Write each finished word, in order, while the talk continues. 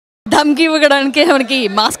ధమ్కి ఇవ్వడానికి మనకి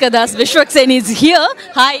mask Das Vishwak Sen is here.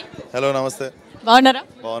 Hi. Hello నమస్తే. బాగున్నారా?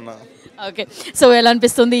 బాగున్నా. ఓకే, సో ఎలా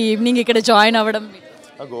అనిపిస్తుంది ఈవినింగ్ ఇక్కడ జాయిన్ అవ్వడం?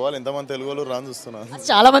 గోవాలో ఎంతమంది తెలుగు వాళ్ళు రాని చూస్తున్నా,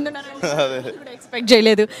 చాలా మంది ఉన్నారు, ఎక్స్పెక్ట్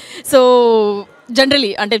చేయలేదు. సో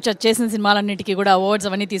జనరలీ అంటే చేసిన సినిమాలన్నిటికీ కూడా అవార్డ్స్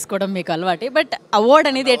అవన్నీ తీసుకోవడం మీకు అలవాటే, బట్ అవార్డ్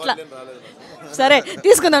అనేది ఎట్లా? సరే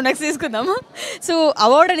తీసుకుందాం, నెక్స్ట్ తీసుకుందాం. సో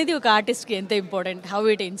అవార్డ్ అనేది ఒక ఆర్టిస్ట్కి ఎంత ఇంపార్టెంట్, హౌ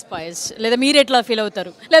ఇట్ ఇన్స్పైర్స్, లేదా మీరు ఎట్లా ఫీల్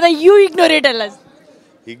అవుతారు, లేదా యూ ఇగ్నోర్ ఇట్ అలా?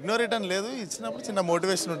 ఇగ్నోర్ ఇట్ అని లేదు, ఇచ్చినప్పుడు చిన్న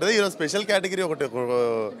మోటివేషన్ ఉంటుంది. ఈరోజు స్పెషల్ కేటగిరీ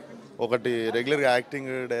ఒకటి రెగ్యులర్గా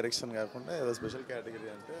యాక్టింగ్ డైరెక్షన్ కాకుండా ఏదో స్పెషల్ కేటగిరీ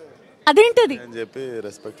అంటే అదేంటది అని చెప్పి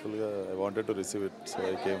రెస్పెక్ట్ఫుల్గా I wanted to receive it. So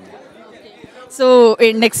I came. So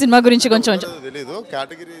next cinema గురించి కొంచెం తెలీదు,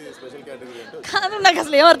 కేటగిరీ స్పెషల్ కేటగిరీ అంటే కాదు, నాకు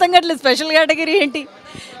అసలు ఏం అర్థం కావట్లేదు. స్పెషల్ కేటగిరీ ఏంటి?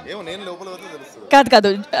 ఏమో నేను లోపల వస్తే తెలుస్తుంది. కాదు,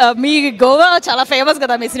 మీ గోవా చాలా ఫేమస్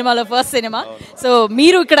కదా మీ సినిమాలో, ఫస్ట్ సినిమా. సో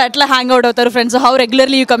మీరు ఇక్కడ ఎట్లా హ్యాంగ్ అవుట్ అవుతారు friends? How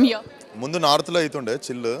regularly you come here? ముందు నార్త్లో అవుతుండే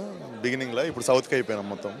చిల్ బిగినింగ్లో, ఇప్పుడు సౌత్కి అయిపోయినాం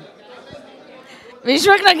మొత్తం.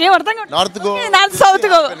 విశ్వక్ నాకు ఏం అర్థం కావట్లేదు. నార్త్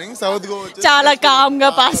గోవా, సౌత్ గోవా చాలా కామ్ గా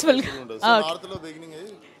పాసిబుల్ గా. నార్త్లో బిగినింగ్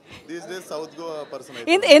అయ్యి these days south Goa person.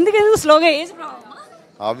 ఎందుకు స్లోగా ఏజ్ ప్రాబ్లమా?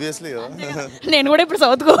 ఆబ్వియస్లీ నేను కూడా ఇప్పుడు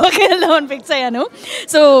సౌత్ గోవాకి వెళ్దాం అని ఫిక్స్ అయ్యాను.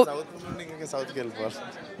 సో సౌత్కి వెళ్ళిపోవాలి.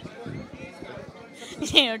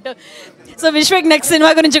 సో విశ్వక్ నెక్స్ట్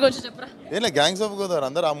సినిమా గురించి కొంచెం చెప్పరా? ఏం లేదు, గ్యాంగ్స్ ఆఫ్ గోదావరి,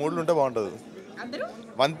 అందరు ఆ మూడ్లు ఉంటే బాగుంటుంది.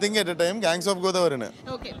 One thing at a time, gangs of గోదావరినే.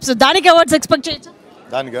 So దానికి అవార్డ్స్ ఎక్స్పెక్ట్ చేయొచ్చా?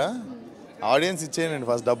 దానికా ఆడియన్స్ ఇచ్చేయండి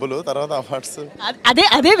ఫస్ట్ డబ్బులు, తర్వాత అవార్డ్స్.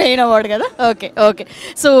 అదే మెయిన్ అవార్డు కదా. ఓకే.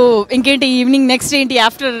 సో ఇంకేంటి ఈవినింగ్ నెక్స్ట్ ఏంటి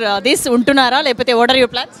ఆఫ్టర్ దిస్? ఉంటున్నారా లేకపోతే వాట్ ఆర్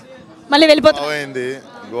యువర్ ప్లాన్స్? మళ్ళీ వెళ్ళిపోతారు? అయింది,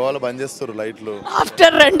 గోవాలో బంద్ చేస్తారు లైట్లు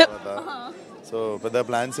ఆఫ్టర్ 2. సో పెద్ద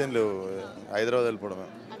ప్లాన్స్ ఏం లేవు, హైదరాబాద్ వెళ్ళిపోవడమే.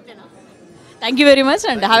 Thank you very much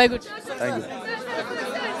and have a good. Thank you.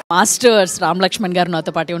 Masters Ram Laxman గారు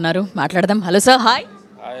నాతో పాటు ఉన్నారు, మాట్లాడదాం. Hello sir. హాయ్.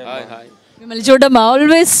 మిమ్మల్ని చూడడం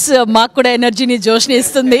ఆల్వేస్ మాకు కూడా ఎనర్జీని, జోష్ని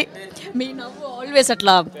ఇస్తుంది. మీ నవ్వు ఆల్వేస్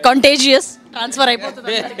అట్లా కంటేజియస్, ట్రాన్స్ఫర్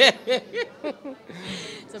అయిపోతుంది.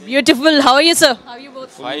 So beautiful. How are you sir? How are you both?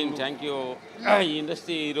 Fine, thank you. ఈ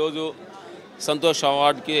ఇండస్ట్రీ ఈరోజు సంతోష్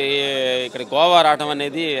అవార్డ్కి ఇక్కడ గోవా రావడం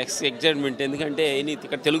అనేది ఎక్సైట్మెంట్. ఎందుకంటే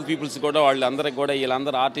ఇక్కడ తెలుగు పీపుల్స్ కూడా వాళ్ళందరికీ కూడా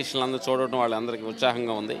వీళ్ళందరూ ఆర్టిస్టులు అందరూ చూడటం వాళ్ళందరికీ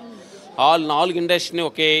ఉత్సాహంగా ఉంది. ఆల్ 4 ఇండస్ట్రీని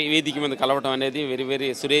ఒకే వేదిక మీద కలవటం అనేది వెరీ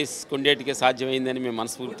సురేష్ కొండేటికే సాధ్యమైందని మేము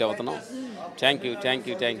మనస్ఫూర్తి అవుతున్నాం. Thank you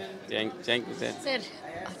sir.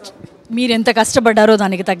 మీరు ఎంత కష్టపడ్డారో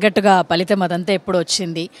దానికి తగ్గట్టుగా ఫలితం అదంతా ఎప్పుడు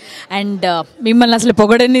వచ్చింది. అండ్ మిమ్మల్ని అసలు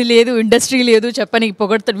పొగడని లేదు, ఇండస్ట్రీ లేదు, చెప్పని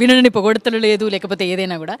వినని పొగడతలు లేదు, లేకపోతే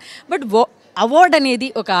ఏదైనా కూడా. బట్ అవార్డ్ అనేది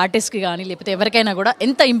ఒక ఆర్టిస్ట్కి కానీ లేకపోతే ఎవరికైనా కూడా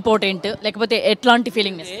ఎంత ఇంపార్టెంట్, లేకపోతే ఎట్లాంటి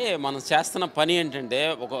ఫీలింగ్? మనం చేస్తున్న పని ఏంటంటే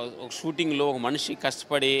ఒక షూటింగ్లో ఒక మనిషి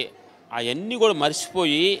కష్టపడి అవన్నీ కూడా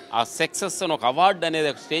మర్చిపోయి ఆ సక్సెస్ అని ఒక అవార్డు అనేది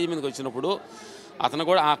ఒక స్టేజ్ మీదకి వచ్చినప్పుడు అతను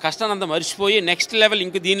కూడా ఆ కష్టాన్ని అంతా మర్చిపోయి నెక్స్ట్ లెవెల్,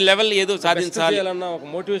 ఇంక దీని లెవెల్ ఏదో సాధించాలి అన్న ఒక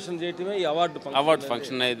మోటివేషన్ చేయటమే ఈ అవార్డు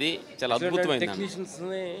ఫంక్షన్ అనేది చాలా అద్భుతమైంది.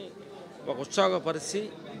 టెక్నీషియన్స్ని ఒక ఉత్సాహపరిచి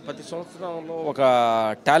ప్రతి సంవత్సరంలో ఒక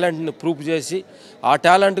టాలెంట్ని ప్రూవ్ చేసి ఆ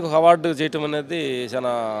టాలెంట్కి ఒక అవార్డు చేయటం అనేది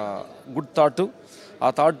చాలా గుడ్ థాట్. ఆ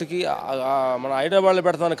థాట్కి మన హైదరాబాద్లో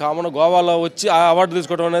పెడతామని కామన్ గోవాలో వచ్చి ఆ అవార్డు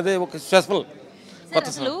తీసుకోవడం అనేది ఒక స్పెషల్.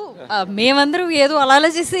 అసలు మేమందరూ ఏదో అలా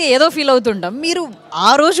ఆలోచిస్తే ఏదో ఫీల్ అవుతుంటాం. మీరు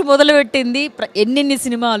ఆ రోజు మొదలుపెట్టింది ఎన్నెన్ని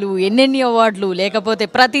సినిమాలు, ఎన్నెన్ని అవార్డులు, లేకపోతే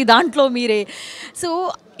ప్రతి దాంట్లో మీరే. సో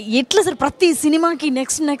ఎట్లా సార్ ప్రతి సినిమాకి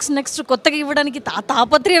నెక్స్ట్ కొత్తగా ఇవ్వడానికి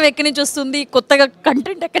తాపత్రయం ఎక్కడి నుంచి వస్తుంది? కొత్తగా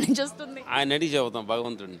కంటెంట్ ఎక్కడి నుంచి వస్తుంది? ఆయన అడిగి చెబుతాం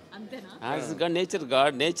భగవంతుడిని.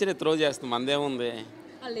 నేచరే త్రో చేస్తాం, అందేముంది.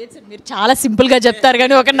 లేదు సార్, మీరు చాలా సింపుల్గా చెప్తారు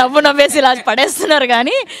కానీ ఒక నవ్వేసి ఇలా పడేస్తున్నారు.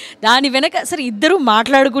 కానీ దాని వెనక సార్ ఇద్దరు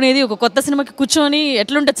మాట్లాడుకునేది ఒక కొత్త సినిమాకి కూర్చొని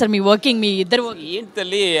ఎట్లుంటుంది సార్ మీ వర్కింగ్, మీ ఇద్దరు? ఏంటి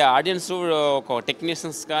తల్లి, ఆడియన్స్ ఒక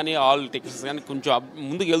టెక్నీషియన్స్ కానీ ఆల్ టెక్నీషియన్స్ కానీ కొంచెం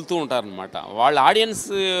ముందుకు వెళ్తూ ఉంటారనమాట. వాళ్ళ ఆడియన్స్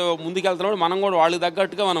ముందుకు వెళ్తున్నప్పుడు మనం కూడా వాళ్ళకి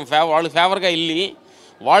తగ్గట్టుగా మనం వాళ్ళకి ఫేవర్గా వెళ్ళి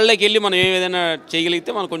వాళ్ళకి వెళ్ళి మనం ఏదైనా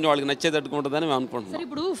చేయగలిగితే మనం కొంచెం వాళ్ళకి నచ్చేటట్టుగా ఉంటుందని మేము అనుకుంటున్నాం.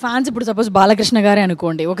 ఇప్పుడు ఫ్యాన్స్ ఇప్పుడు సపోజ్ బాలకృష్ణ గారే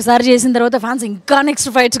అనుకోండి, ఒకసారి చేసిన తర్వాత ఫ్యాన్స్ ఇంకా నెక్స్ట్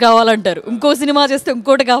ఫైట్స్ కావాలంటారు, ఇంకో సినిమా చేస్తే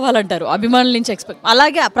ఇంకోటి కావాలంటారు, అభిమానుల నుంచి ఎక్స్పెక్ట్.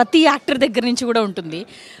 అలాగే ప్రతి యాక్టర్ దగ్గర నుంచి కూడా ఉంటుంది.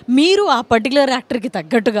 మీరు ఆ పర్టికులర్ యాక్టర్కి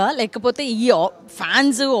తగ్గట్టుగా, లేకపోతే ఈ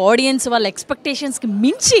ఫ్యాన్స్ ఆడియన్స్ వాళ్ళ ఎక్స్పెక్టేషన్స్కి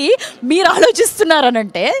మించి మీరు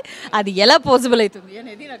ఆలోచిస్తున్నారనంటే అది ఎలా పాసిబుల్ అవుతుంది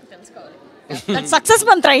అనేది నాకు తెలుసుకోవాలి. సక్సెస్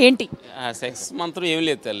మంత్రం ఏంటి? సక్సెస్ మంత్రం ఏం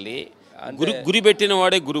లేదు తల్లి, గురి పెట్టిన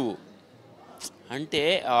వాడే గురువు. అంటే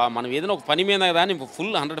మనం ఏదైనా ఒక పని మీద కానీ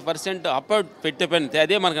ఫుల్ 100% అప్పర్ పెట్టే పని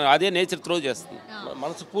అదే నేచర్ త్రో చేస్తుంది.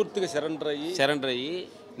 మనసు పూర్తిగా సరెండర్ అయ్యి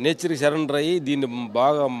నేచర్కి సరెండర్ అయ్యి దీన్ని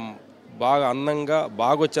బాగా అందంగా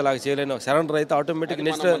బాగా వచ్చేలాగా చేయలేని సరెండర్ అయితే ఆటోమేటిక్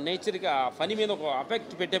నేచర్కి ఆ పని మీద ఒక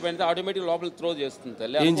అఫెక్ట్ పెట్టే పని ఆటోమేటిక్ లోపల త్రో చేస్తుంది.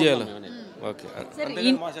 ఏం చేయాలి ఓకే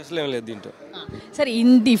అంతేగాని మా అసలు ఏం లేదు దీంట్లో. సార్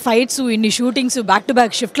ఇన్ని ఫైట్స్ ఇన్ని షూటింగ్స్ బ్యాక్ టు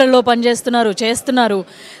బ్యాక్ షిఫ్ట్లలో చేస్తున్నారు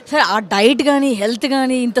సార్. ఆ డైట్ కానీ హెల్త్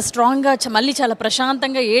కానీ ఇంత స్ట్రాంగ్గా మళ్ళీ చాలా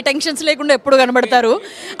ప్రశాంతంగా ఏ టెన్షన్స్ లేకుండా ఎప్పుడు కనబడతారు.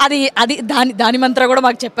 అది అది దాని మంత్రం కూడా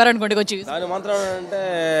మాకు చెప్పారనుకోండి వచ్చి. దాని మంత్రం అంటే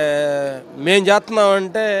మేము చేస్తున్నాం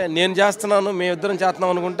అంటే నేను చేస్తున్నాను మేమిద్దరం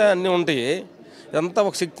చేస్తున్నాం అనుకుంటే అన్నీ ఉంటాయి. ఇదంతా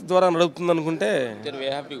ఒక శక్తి ద్వారా నడుపుతుంది అనుకుంటే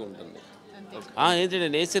హ్యాపీగా ఉంటుంది. ఏంటంటే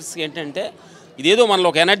నేచర్స్ ఏంటంటే ఇదేదో మనలో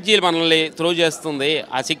ఒక ఎనర్జీ మనల్ని త్రో చేస్తుంది.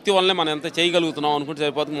 ఆ శక్తి వల్లనే మనం ఎంత చేయగలుగుతున్నాం అనుకుంటే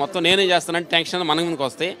సరిపోతుంది. మొత్తం నేనే చేస్తానంటే టెన్షన్ మన మీదకి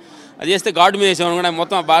వస్తాయి. అది చేస్తే గాడ్ మీద వేసామని కూడా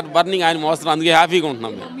మొత్తం బర్నింగ్ ఆయన మోస్తున్నాం. అందుకే హ్యాపీగా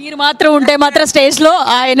ఉంటున్నాం. మీరు మాత్రం ఉంటే మాత్రం స్టేజ్లో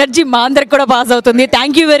ఆ ఎనర్జీ మా అందరికి కూడా పాస్ అవుతుంది.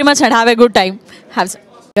 Thank you very much and have a good time.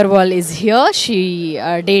 Agarwal is here. She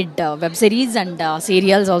did web series and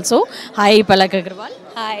serials also. Hi, Palak Agarwal.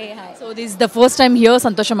 Hi. So this is the first time here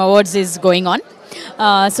Santosham Awards is going on.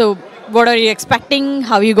 So what are you expecting?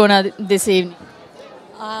 How are you gonna this evening?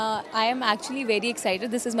 I am actually very excited.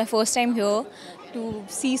 This is my first time here to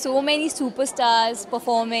see so many superstars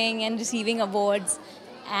performing and receiving awards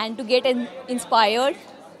and to get inspired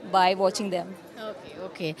by watching them.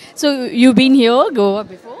 Okay. So you've been here, Goa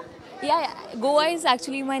before? Yeah, Goa is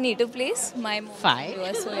actually my native place. My mom Fine.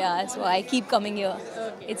 is here, so I keep coming here.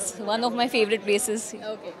 It's one of my favorite places.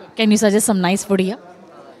 Can you suggest some nice food here?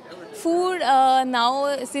 Food, now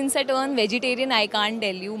since I turned vegetarian, I can't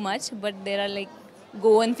tell you much, but there are like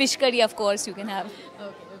Goan fish curry, of course, you can have.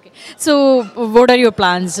 Okay. So what are your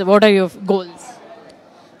plans? What are your goals?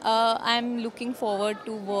 I'm looking forward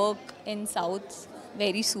to work in South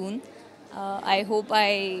very soon. I hope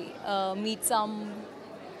I meet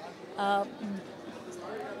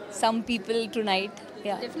some people tonight.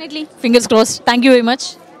 Yeah. Definitely. Fingers crossed. Thank you very much.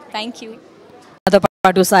 Thank you. నాతో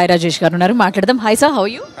పాటు సాయి రాజేష్ గారు ఉన్నారు, మాట్లాడదాం. Hi sir, how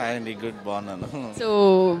you? అండి good, బాగున్నాను. So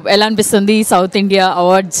ఎలా అనిపిస్తుంది south India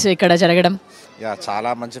awards ఇక్కడ జరగడం? యా, చాలా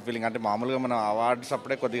మంచి ఫీలింగ్. అంటే మామూలుగా మనం అవార్డ్స్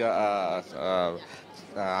అప్పుడే కొద్దిగా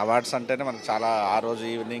అవార్డ్స్ అంటేనే మనకు చాలా ఆ రోజు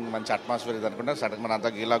ఈవినింగ్ మంచి అట్మాస్ఫియర్ ఇది అనుకుంటే సడన్ మన అంతా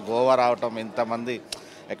ఇలా గోవా రావటం, ఇంతమంది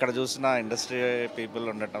ఎక్కడ చూసినా ఇండస్ట్రీ పీపుల్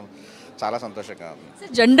ఉండటం చాలా సంతోషంగా ఉంది.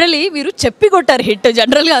 జనరలీ మీరు చెప్పి కొట్టారు హిట్.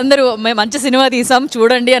 జనరల్గా అందరూ మేము మంచి సినిమా తీసాం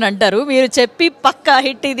చూడండి అని అంటారు, మీరు చెప్పి పక్కా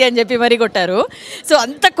హిట్ ఇది అని చెప్పి మరీ కొట్టారు. సో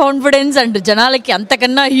అంత కాన్ఫిడెన్స్ అండ్ జనాలకి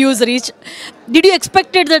అంతకన్నా huge reach. Did you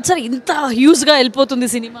expected that sir ఇంత హ్యూజ్గా వెళ్ళిపోతుంది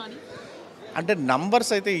సినిమా అని? అంటే నంబర్స్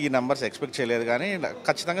అయితే ఈ నంబర్స్ ఎక్స్పెక్ట్ చేయలేదు, కానీ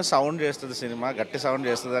ఖచ్చితంగా సౌండ్ చేస్తుంది సినిమా, గట్టి సౌండ్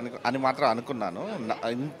చేస్తుంది అని మాత్రం అనుకున్నాను.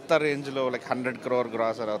 ఇంత రేంజ్లో లైక్ 100 crore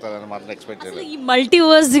గ్రాసర్ అవుతుంది అని మాత్రం ఎక్స్పెక్ట్ చేయలేదు. ఈ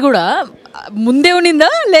మల్టీవర్స్ కూడా ముందే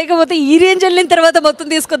ఉన్నిందా లేకపోతే ఈ రేంజ్ వెళ్ళిన తర్వాత మొత్తం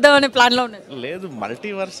తీసుకొద్దాం అనే ప్లాన్లో ఉన్నది? లేదు,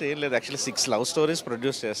 మల్టీవర్స్ ఏం లేదు. యాక్చువల్లీ 6 లవ్ స్టోరీస్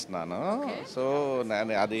ప్రొడ్యూస్ చేస్తున్నాను. సో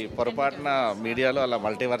నేను అది పొరపాటున మీడియాలో అలా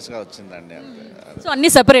మల్టీవర్స్గా వచ్చిందండి. అంతే. సో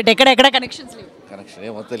అన్ని సెపరేట్, ఎక్కడ కనెక్షన్స్ లేవు? కనెక్షన్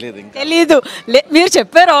ఏమో తెలియదు, ఇంకా తెలీదు. మీరు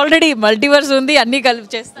చెప్పారు ఆల్రెడీ మల్టీవర్స్ ఉంది అన్ని కలిపి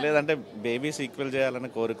చేస్తారు. లేదంటే బేబీ సీక్వెల్ చేయాలని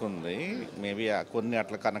కోరుకుంది. మేబీ కొన్ని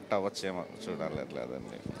అట్లా కనెక్ట్ అవ్వచ్చేమో, చూడాలి.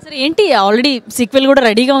 లేదండి సరే, ఏంటి ఆల్రెడీ సీక్వెల్ కూడా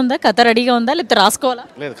రెడీగా ఉందా? కథ రెడీగా ఉందా లేకపోతే రాసుకోవాలా?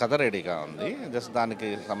 లేదు, కథ రెడీగా ఉంది. జస్ట్ దానికి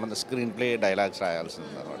సంబంధించిన స్క్రీన్ ప్లే డైలాగ్స్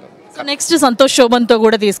రాయాల్సింది అనమాట. సో నెక్స్ట్ సంతోష్ శోభన్తో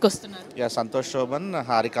కూడా తీసుకొస్తున్నారు. యా, సంతోష్ శోభన్,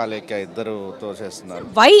 హారికా లేఖ్య ఇద్దరుతో చేస్తున్నారు.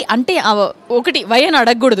 వై అంటే ఒకటి వై అని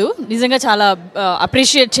అడగకూడదు, నిజంగా చాలా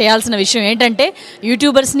అప్రిషియేట్ చేయాల్సిన విషయం ఏంటంటే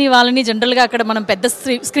యూట్యూబర్స్ని వాళ్ళని జనరల్గా అక్కడ మనం పెద్ద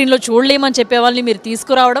స్క్రీన్లో చూడలేమని చెప్పే వాళ్ళని మీరు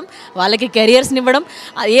తీసుకురావడం, వాళ్ళకి కెరియర్స్ని ఇవ్వడం,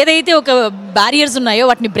 ఏదైతే ఒక బ్యారియర్స్ ఉన్నాయో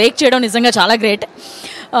వాటిని బ్రేక్ చేయడం నిజంగా చాలా గ్రేట్.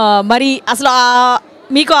 మరి అసలు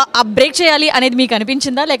మీకు ఆ బ్రేక్ చేయాలి అనేది మీకు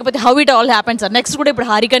అనిపించిందా లేకపోతే how it all happen sir? Next కూడా ఇప్పుడు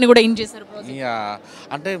హారికాని కూడా ఏం చేశారు? యా,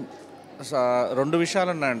 అంటే 2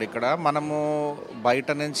 విషయాలు ఉన్నాయండి ఇక్కడ. మనము బయట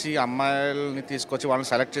నుంచి అమ్మాయిల్ని తీసుకొచ్చి వాళ్ళని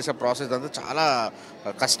సెలెక్ట్ చేసే ప్రాసెస్ అంతా చాలా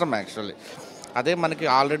కష్టం యాక్చువల్లీ. అదే మనకి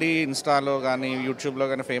ఆల్రెడీ ఇన్స్టాలో కానీ యూట్యూబ్లో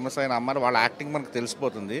కానీ ఫేమస్ అయిన అమ్మాయిలు వాళ్ళ యాక్టింగ్ మనకు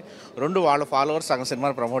తెలిసిపోతుంది. 2 వాళ్ళ ఫాలోవర్స్ సగం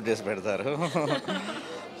సినిమాని ప్రమోట్ చేసి పెడతారు.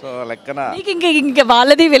 సో లెక్కన ఇంకా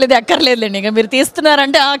వాళ్ళది వీళ్ళది అక్కర్లేదులేండి, ఇంకా మీరు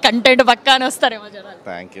తీస్తున్నారంటే ఆ కంటెంట్ పక్కా అని వస్తారేమో జనాలు.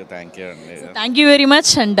 థ్యాంక్ యూ అండి. Thank you very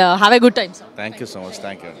much and have a good time sir. Thank you so much.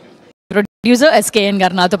 Thank you అండి. ప్రొడ్యూసర్ ఎస్కేఎన్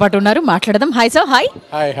గారు నాతో పాటు ఉన్నారు, మాట్లాడదాం. Hi sir. హాయ్.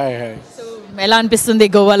 సో ఎలా అనిపిస్తుంది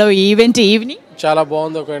గోవాలో ఈ ఈవెంట్ ఈవినింగ్? చాలా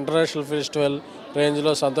బాగుంది. ఒక ఇంటర్నేషనల్ ఫెస్టివల్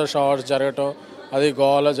రేంజ్లో సంతోష్ అవార్డ్స్ జరగటం, అది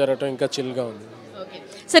గోవాలో జరగటం ఇంకా చిల్గా ఉంది.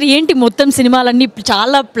 సరే, ఏంటి మొత్తం సినిమాలన్నీ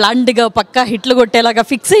చాలా ప్లాన్డ్గా పక్కా హిట్లు కొట్టేలాగా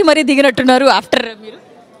ఫిక్స్ అయ్యి మరీ దిగినట్టున్నారు ఆఫ్టర్ మీరు?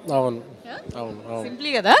 అవును.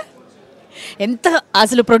 సింప్లీ కదా, ఎంత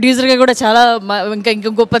అసలు ప్రొడ్యూసర్గా కూడా చాలా ఇంకా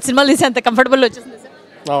గొప్ప సినిమాలు తీసి అంత కంఫర్టబుల్ వచ్చేసింది సార్?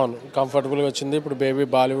 అవును, కంఫర్టబుల్గా వచ్చింది. ఇప్పుడు బేబీ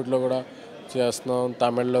బాలీవుడ్లో కూడా చేస్తున్నాం,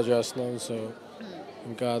 తమిళ్లో చేస్తున్నాం. సో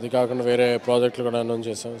ఇంకా అది కాకుండా వేరే ప్రాజెక్టులు కూడా అనౌన్స్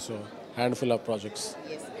చేస్తాం. So handful of projects.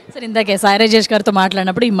 Sir, ఇందాకే సాయి రాజేష్ గారితో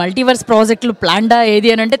మాట్లాడినప్పుడు ఈ మల్టీవర్స్ ప్రాజెక్టులు ప్లాన్డా ఏది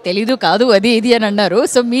అని అంటే తెలీదు, కాదు అది ఇది అని అన్నారు.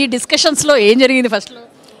 సో మీ డిస్కషన్స్లో ఏం జరిగింది ఫస్ట్లో?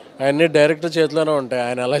 అవన్నీ డైరెక్టర్ చేతిలోనే ఉంటాయి,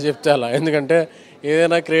 ఆయన ఎలా చెప్తే అలా. ఎందుకంటే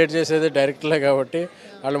ఏదైనా క్రియేట్ చేసేది డైరెక్టర్లే కాబట్టి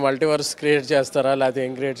వాళ్ళు మల్టీవర్స్ క్రియేట్ చేస్తారా లేకపోతే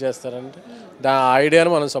ఏం క్రియేట్ చేస్తారంటే ఐడియాను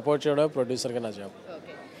మనం సపోర్ట్ చేయడం ప్రొడ్యూసర్గా నా జాబ్.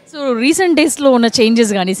 సో రీసెంట్ డేస్లో ఉన్న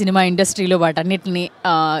చేంజెస్ కానీ సినిమా ఇండస్ట్రీలో వాటన్నిటిని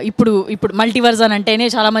ఇప్పుడు మల్టీవర్స్ అని అంటేనే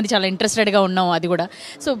చాలామంది చాలా ఇంట్రెస్టెడ్గా ఉన్నాం అది కూడా.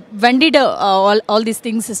 So when did all these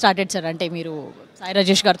things started sir? అంటే మీరు సాయి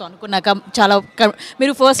రాజేష్ గారితో అనుకున్నాక చాలా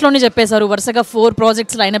మీరు ఫస్ట్లోనే చెప్పేశారు వరుసగా 4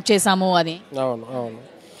 ప్రాజెక్ట్స్ లైనప్ చేశాము అని. అవును అవును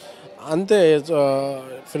అంతే.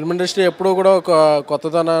 ఫిల్మ్ ఇండస్ట్రీ ఎప్పుడూ కూడా ఒక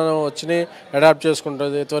కొత్తదనాన్ని వచ్చి అడాప్ట్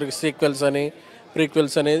చేసుకుంటుంది. ఇంతవరకు సీక్వెల్స్ అని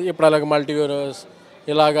ప్రీక్వెల్స్ అనేది, ఇప్పుడు అలాగే మల్టీవర్స్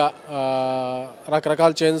ఇలాగా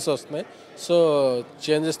రకరకాల చేంజెస్ వస్తున్నాయి. సో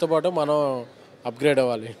చేంజెస్తో పాటు మనం అప్గ్రేడ్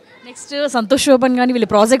అవ్వాలి. నెక్స్ట్ సంతోష్ శోభన్ కానీ వీళ్ళ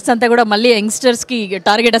ప్రాజెక్ట్స్ అంతా కూడా మళ్ళీ యంగ్స్టర్స్కి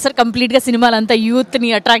టార్గెట్ సార్? కంప్లీట్గా సినిమాలంతా యూత్ని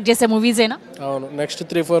అట్రాక్ట్ చేసే మూవీసేనా? అవును, next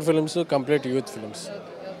 3-4 films complete youth films.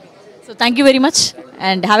 So thank you very much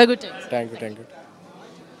and have a good time. Thank you.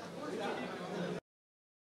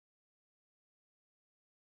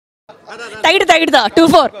 తగిడదా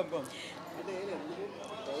 2-4.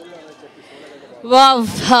 Wow.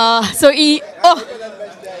 So ఈ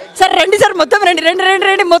సార్ రండి సార్, మొత్తం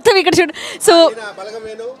రండి మొత్తం ఇక్కడ చూడండి. సో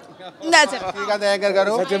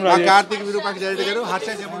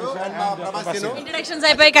ఇంట్రడక్షన్స్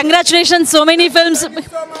అయిపోయి కంగ్రాచులేషన్స్, సో మెనీ ఫిల్మ్స్.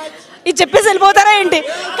 ఇది చెప్పేసి వెళ్ళిపోతారా ఏంటి?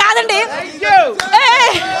 కాదండి,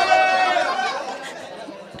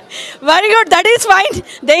 very good, that is fine.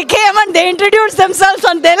 They came and they introduce themselves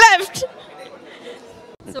and they left.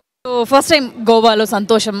 So first time గోవాలో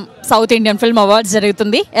సంతోషం సౌత్ ఇండియన్ ఫిల్మ్ అవార్డ్స్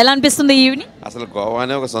జరుగుతుంది. ఎలా అనిపిస్తుంది ఈ ఈవినింగ్? అసలు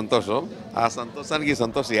గోవానే ఒక సంతోషం, ఆ సంతోషానికి ఈ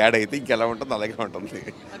సంతోషం యాడ్ అయితే ఇంకెలా ఉంటుంది అలాగే ఉంటుంది.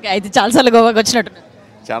 ఓకే, అయితే చాలాసార్లు గోవాకి వచ్చినట్టు?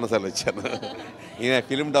 చాలాసార్లు వచ్చాను. ఈయన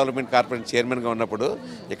ఫిల్మ్ డెవలప్మెంట్ కార్పొరేషన్ చైర్మన్గా ఉన్నప్పుడు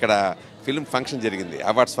ఇక్కడ ఫిల్మ్ ఫంక్షన్ జరిగింది,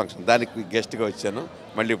 అవార్డ్స్ ఫంక్షన్, దానికి గెస్ట్గా వచ్చాను.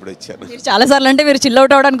 మళ్ళీ ఇప్పుడు వచ్చాను. మీరు చాలాసార్లు అంటే మీరు చిల్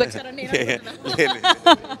అవుట్ అవడానికి వచ్చారండి.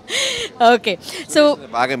 ఓకే, సో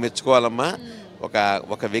బాగా మెచ్చుకోవాలమ్మా.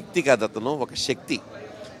 ఒక వ్యక్తి కాదు అతను, ఒక శక్తి.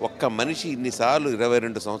 ఒక్క మనిషి ఇన్నిసార్లు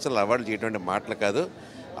 22 సంవత్సరాలు అవార్డు చేయటువంటి మాటలు కాదు.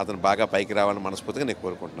 అతను బాగా పైకి రావాలని మనస్ఫూర్తిగా నేను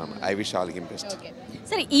కోరుకుంటున్నాను. I wish all him best.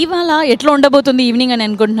 సరే, ఇవాళ ఎట్లా ఉండబోతుంది ఈవినింగ్ అని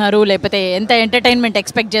అనుకుంటున్నారు? లేకపోతే ఎంత ఎంటర్టైన్మెంట్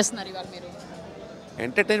ఎక్స్పెక్ట్ చేస్తున్నారు ఇవాళ మీరు?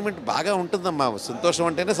 ఎంటర్టైన్మెంట్ బాగా ఉంటుందమ్మా. సంతోషం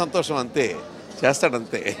అంటేనే సంతోషం, అంతే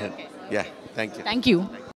చేస్తాడంతే. Yeah, thank you.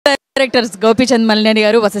 Directors Gopichand Malineni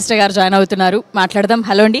గారు, వశిష్ఠ గారు జాయిన్ అవుతున్నారు. మాట్లాడదాం.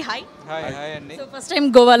 హలో అండి. హాయ్. సో ఫస్ట్ టైం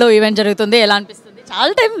గోవాలో ఈవెంట్ జరుగుతుంది, ఎలా అనిపిస్తుంది?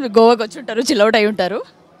 చాలా టైం గోవాకి వచ్చి ఉంటారు, చిల్ అవుట్ అయి ఉంటారు.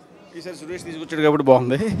 ఈసారి సురేష్ తీసుకొచ్చాడు కాబట్టి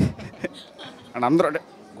బాగుంది. అండ్ అందరూ అంటే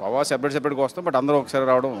గోవా సెపరేట్గా వస్తాం, బట్ అందరూ ఒకసారి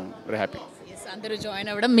రావడం వెరీ హ్యాపీ. అందరూ జాయిన్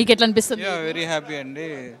అవ్వడం మీకు ఎట్లా అనిపిస్తుంది? వెరీ హ్యాపీ అండి.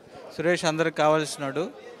 సురేష్ అందరికి కావాల్సినాడు,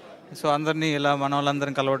 సో అందరినీ ఇలా మన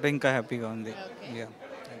వాళ్ళందరిని కలవడం ఇంకా హ్యాపీగా ఉంది.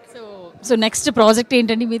 సో నెక్స్ట్ ప్రాజెక్ట్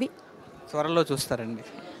ఏంటండి మీది? త్వరలో చూస్తారండి.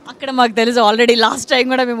 అక్కడ మాకు తెలుసు, ఆల్రెడీ లాస్ట్ టైం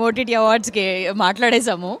కూడా మేము ఓటీటీ అవార్డ్స్కి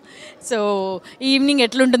మాట్లాడేసాము. సో ఈవినింగ్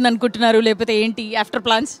ఎట్లుంటుంది అనుకుంటున్నారు, లేకపోతే ఏంటి ఆఫ్టర్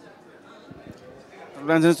ప్లాన్స్?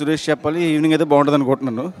 సురేష్ చెప్పాలి, ఈవినింగ్ అయితే బాగుంటుంది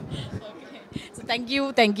అనుకుంటున్నాను. So thank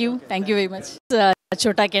you very much.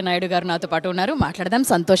 Chota K Naidu గారు నాతో పాటు ఉన్నారు, మాట్లాడదాం.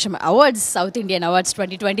 సంతోషం awards, south Indian awards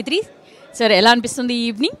 2023. Sir ఎలా అనిపిస్తుంది ఈ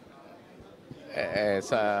ఈవినింగ్?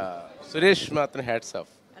 సురేష్ మాత్రం హ్యాట్స్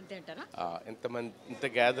ఆఫ్. అంతే అంటారా? ఇంత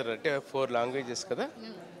గ్యాదర్ అంటే 4 లాంగ్వేజెస్ కదా,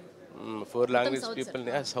 4 లాంగ్వేజ్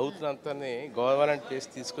పీపుల్ని సౌత్ అంతా గోవా లాంటి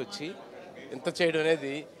ప్లేస్ తీసుకొచ్చి ఇంత చేయడం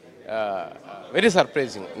అనేది వెరీ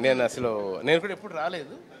సర్ప్రైజింగ్. నేను కూడా ఎప్పుడు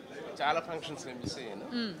రాలేదు, చాలా ఫంక్షన్స్ మిస్ అయ్యాను.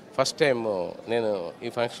 ఫస్ట్ టైం నేను ఈ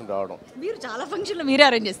ఫంక్షన్ రావడం. మీరు చాలా ఫంక్షన్లు మీరే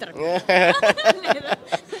అరేంజ్ చేస్తారు.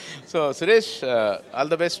 So Suresh,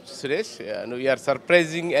 all the best Suresh. నువ్వు యూఆర్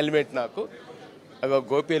సర్ప్రైజింగ్ ఎలిమెంట్ నాకు.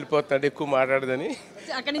 గోపి వెళ్ళిపోతున్నాడు ఎక్కువ మాట్లాడదని.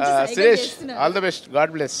 Suresh, all the best,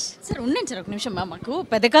 God bless. Sir ఉండండి సార్ ఒక నిమిషం, మాకు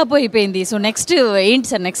పెదకాపు అయిపోయింది. సో నెక్స్ట్ ఏంటి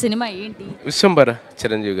సార్, నెక్స్ట్ సినిమా ఏంటి? విశ్వంబర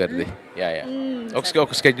చిరంజీవి గారిది.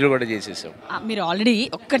 ఒక స్కెడ్యూల్ కూడా చేసేసాం. మీరు ఆల్రెడీ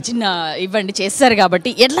ఒక్క చిన్న ఇవ్వండి చేస్తారు కాబట్టి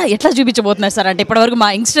ఎట్లా చూపించబోతున్నారు సార్? అంటే ఇప్పటివరకు మా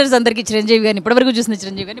యంగ్స్టర్స్ అందరికీ చిరంజీవి గారిని, ఇప్పటివరకు చూసిన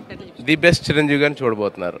చిరంజీవి గారిని, ది బెస్ట్ చిరంజీవి గారిని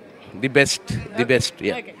చూడబోతున్నారు. The best.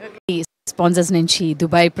 స్పాన్సర్స్ నుంచి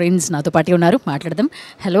దుబాయ్ ప్రిన్స్ నాతో పాటు ఉన్నారు, మాట్లాడదాం.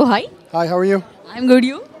 Hello, hi. Hi, how are you? I'm good,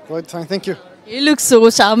 you? Good, fine, thank you. You look so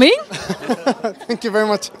charming. Thank you very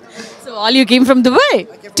much. So all you came from Dubai?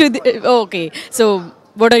 Okay. So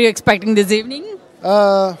what are you expecting this evening?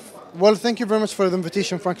 Well, thank you very much for the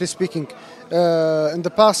invitation, frankly speaking. In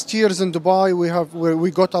the past years in Dubai, we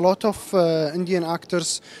got a lot of Indian actors,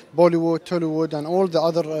 Bollywood, Tollywood, and all the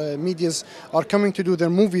other medias are coming to do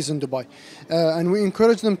their movies in Dubai. And we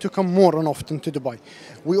encourage them to come more and often to Dubai.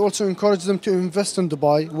 We also encourage them to invest in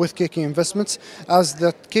Dubai with KK Investments, as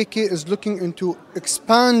that KK is looking into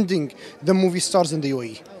expanding the movie stars in the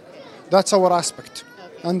UAE. That's our aspect.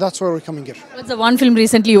 And that's why we're coming here. What's the one film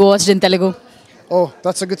recently you watched in Telugu? Oh,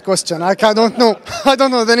 that's a good question. I don't know. I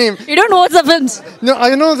don't know the name. You don't watch the films? No,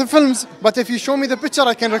 I know the films, but if you show me the picture,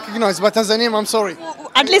 I can recognize. But as a name, I'm sorry.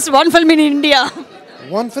 At least one film in India.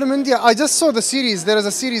 One film India. I just saw the series. There is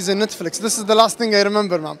a series in Netflix. This is the last thing I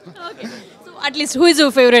remember, ma'am. Okay. So at least who is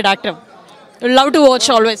your favorite actor? You love to watch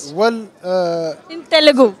always. Well, In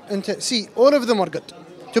Telugu. see, all of them are good.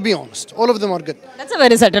 To be honest, all of them are good. That's a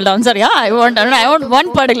very settled answer. Yeah, I want one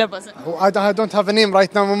particular person. Oh, I don't have a name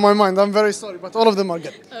right now in my mind. I'm very sorry, but all of them are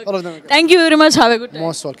good. All of them are good. Thank you very much. Have a good day.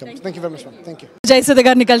 Most welcome. Thank you very much, ma'am. Thank you. Jayasudha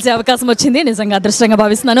గారిని కలిసే అవకాశం వచ్చింది, నిజంగా అదృష్టంగా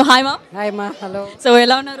భావిస్తున్నాను. Hi మా. Hi మా, hello. So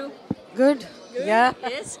ఎలా ఉన్నారు? గుడ్. యా.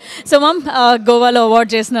 సో మ్యామ్, గోవాలో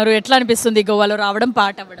అవార్డ్ చేస్తున్నారు, ఎట్లా అనిపిస్తుంది గోవాలో రావడం,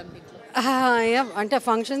 పాట అవ్వడం? అంటే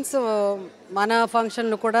ఫంక్షన్స్, మన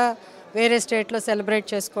ఫంక్షన్లు కూడా వేరే స్టేట్లో సెలబ్రేట్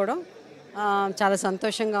చేసుకోవడం చాలా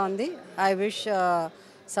సంతోషంగా ఉంది. ఐ విష్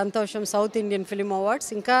సంతోషం సౌత్ ఇండియన్ ఫిల్మ్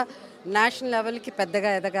అవార్డ్స్ ఇంకా నేషనల్ లెవెల్కి పెద్దగా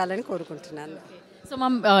ఎదగాలని కోరుకుంటున్నాను. So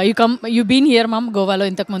ma'am, you been here ma'am, గోవాలో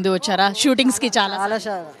ఇంతకు ముందు వచ్చారా షూటింగ్స్కి?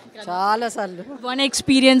 చాలా సార్లు. One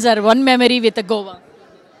experience or one memory with Goa?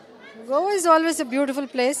 Goa is always a beautiful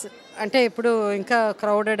place. అంటే ఇప్పుడు ఇంకా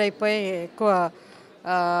క్రౌడెడ్ అయిపోయి ఎక్కువ,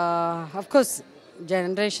 అఫ్కోర్స్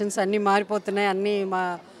జనరేషన్స్ అన్నీ మారిపోతున్నాయి, అన్నీ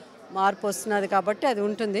మార్పు వస్తున్నది కాబట్టి అది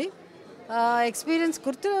ఉంటుంది. ఎక్స్పీరియన్స్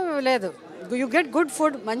గుర్తు లేదు. యూ గెట్ గుడ్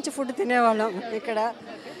ఫుడ్, మంచి ఫుడ్ తినేవాళ్ళం ఇక్కడ.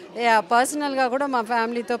 పర్సనల్గా కూడా మా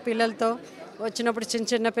ఫ్యామిలీతో పిల్లలతో వచ్చినప్పుడు,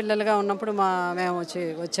 చిన్న పిల్లలుగా ఉన్నప్పుడు మేము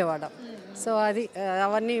వచ్చేవాళ్ళం. సో అది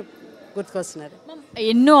అవన్నీ గుర్తుకొస్తున్నారు.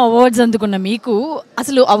 ఎన్నో అవార్డ్స్ అందుకున్న మీకు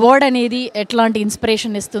అసలు అవార్డ్ అనేది ఎట్లాంటి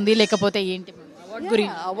ఇన్స్పిరేషన్ ఇస్తుంది, లేకపోతే ఏంటి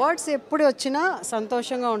అవార్డ్స్ ఎప్పుడు వచ్చినా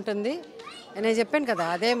సంతోషంగా ఉంటుంది. నేను చెప్పాను కదా,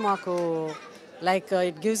 అదే మాకు like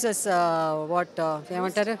it gives us what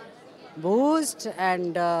ఏమంటారు, బూస్ట్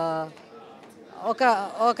అండ్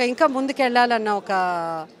ఒక ఇంకా ముందుకెళ్ళాలన్న ఒక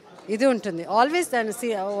ఇది ఉంటుంది ఆల్వేస్. దాని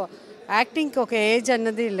యాక్టింగ్కి ఒక ఏజ్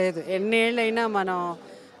అన్నది లేదు, ఎన్నేళ్ళైనా మనం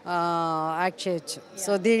యాక్ట్ చేయొచ్చు.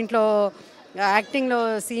 సో దీంట్లో యాక్టింగ్లో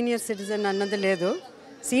సీనియర్ సిటిజన్ అన్నది లేదు,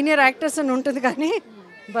 సీనియర్ యాక్టర్స్ అని ఉంటుంది కానీ,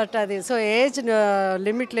 బట్ అది సో ఏజ్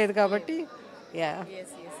లిమిట్ లేదు కాబట్టి. యా.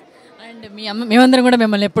 అండ్ మేమందరం కూడా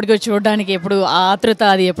మిమ్మల్ని ఎప్పటికో చూడడానికి ఎప్పుడు ఆతృత,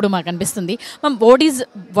 అది ఎప్పుడు మాకు అనిపిస్తుంది. Ma'am, what is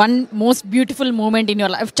one most beautiful moment in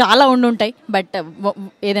your life? చాలా ఉండుంటాయి, బట్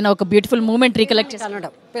ఏదైనా ఒక బ్యూటిఫుల్ మూమెంట్ రీకలెక్ట్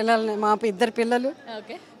కలవడం, పిల్లల్ని, మా ఇద్దరు పిల్లలు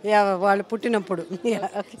వాళ్ళు పుట్టినప్పుడు.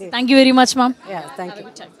 Thank you very much ma'am. Thank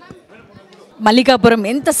you. మల్లికాపురం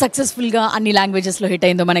ఎంత సక్సెస్ఫుల్గా అన్ని లాంగ్వేజెస్లో హిట్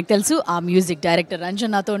అయిందో మనకు తెలుసు. ఆ మ్యూజిక్ డైరెక్టర్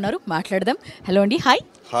రంజన్ నాతో ఉన్నారు, మాట్లాడదాం. హలో అండి. Hi.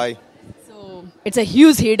 Hi. So it's a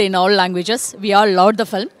huge hit in all languages. We all loved the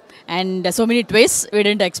film and so many twists we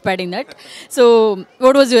didn't expecting that. So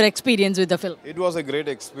what was your experience with the film? It was a great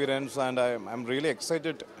experience, and I'm really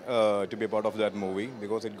excited to be a part of that movie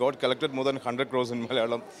because it got collected more than 100 crores in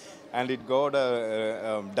Malayalam, and it got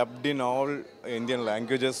dubbed in all Indian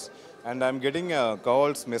languages, and I'm getting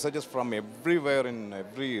calls, messages from everywhere in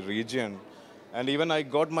every region. And even I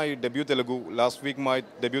got my debut Telugu. Last week my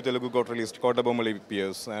debut Telugu got released, Kotabomali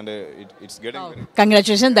PS, and it's getting... Wow.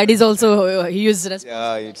 Congratulations, that is also huge response.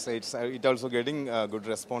 Yeah, it's also getting good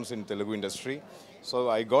response in Telugu industry. So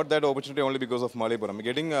I got that opportunity only because of Malipuram. I'm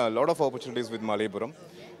getting a lot of opportunities with Malipuram.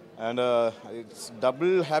 And it's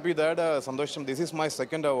double happy that Santosham, this is my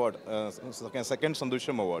second award, second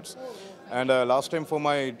Santosham Awards. And last time for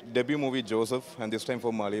my debut movie Joseph, and this time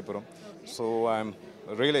for Malipuram. So I'm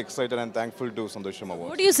really excited and thankful to Santosham Awards.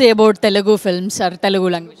 What do you say about Telugu films or Telugu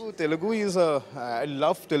language? Telugu is, I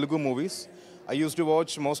love Telugu movies. I used to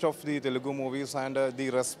watch most of the Telugu movies, and the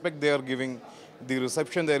respect they are giving, the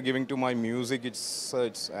reception they are giving to my music, it's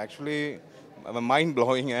actually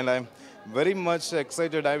mind-blowing, and I'm very much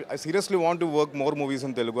excited. I seriously want to work more movies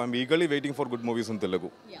in Telugu. I'm eagerly waiting for good movies in Telugu.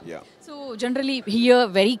 Yeah. So generally here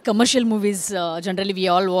very commercial movies, generally we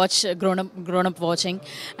all watch grown up watching,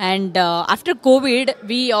 and after COVID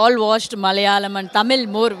we all watched Malayalam and Tamil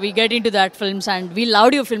more. We get into that films, and we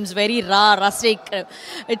loved your films, very raw, rustic.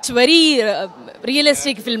 It's very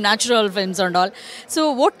realistic film, natural films and all.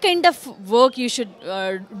 So what kind of work you should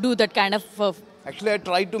do that kind of Actually, I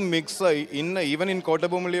tried to mix even in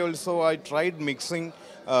Kotabomali also. I tried mixing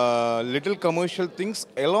little commercial things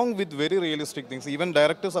along with very realistic things. Even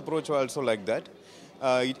directors' approach were also like that.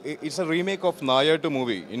 It's a remake of Nayattu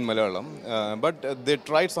movie in Malayalam, but they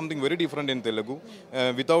tried something very different in Telugu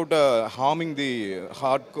without harming the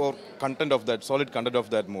hardcore content of that, solid content of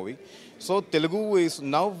that movie. So Telugu is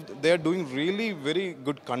now they are doing really very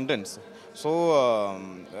good contents. So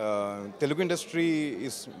Telugu industry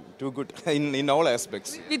is too good in all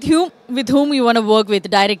aspects. With whom you want to work with,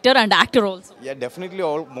 director and actor also? Yeah, definitely.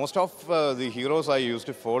 Most of the heroes I used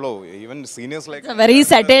to follow, even seniors like. It's a very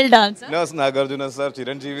settled answer. Yes, Nagarjuna sir,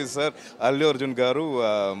 Chiranjeevi sir, Allu Arjun garu,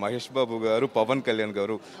 Mahesh Babu garu, Pavan Kalyan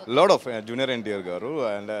garu, lot of junior NTR garu,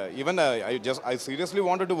 and even I seriously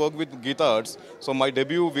wanted to work with Geeta Arts, so my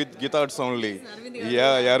debut with Geeta Arts only.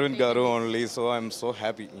 Yeah, Arvind garu only. So I'm so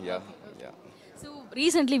happy. Yeah.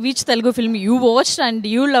 Recently, which Telugu film you watched and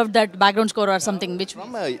you loved that background score or something? Which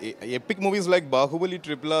from epic movies like Bahubali,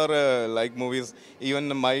 Triple R, like movies, even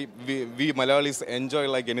we Malayalis enjoy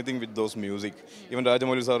like anything with those music. Even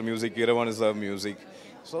Rajamouli sir music, Keeravani sir music.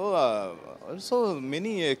 So also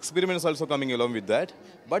many experiments also coming along with that.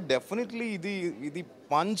 But definitely the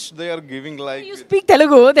punch they are giving, like. You speak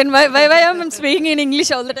Telugu, then why am I speaking in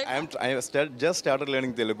English all the time? Just started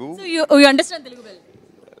learning Telugu. So you understand Telugu well?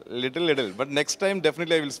 Little, but next time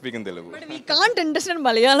definitely I will speak in Telugu. But we can't understand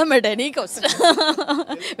Malayalam at any cost.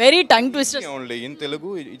 Very tongue twister. Only in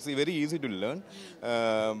Telugu, it's very easy to learn,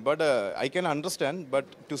 but I can understand. But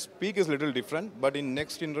to speak is little different. But in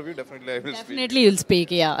next interview, definitely I will speak. Definitely you'll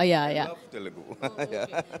speak. Yeah. I love Telugu.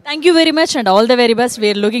 Yeah. Thank you very much and all the very best. We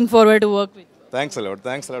are looking forward to work with. Thanks a lot,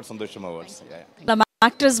 Santosham Awards. Yeah. The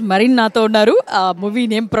actors Marin nato unnaru. Movie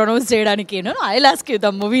name pronounce cheyadaniki. I'll ask you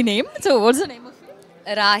the movie name. So what's the name of it?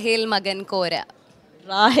 Rahel Magan Kora.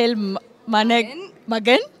 Rahel Magan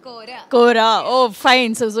Kora. Oh,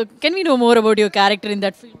 fine. So can we know more about your character in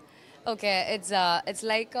that film? Okay, it's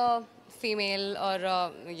like a female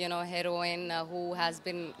or heroine who has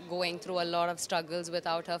been going through a lot of struggles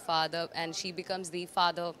without her father, and she becomes the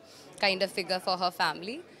father kind of figure for her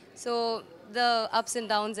family. So the ups and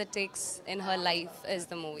downs it takes in her life is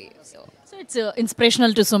the movie. So it's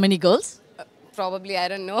inspirational to so many girls. Probably, I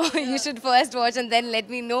don't know. You should first watch and then let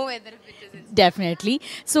me know whether it is. Definitely.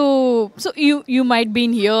 So you might be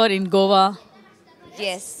in here in Goa.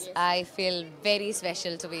 Yes, I feel very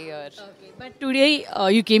special to be here. Okay. But today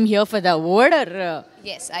you came here for the award or?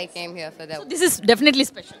 Yes, I came here for the award. So this is definitely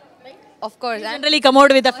special. Right? Of course. You generally come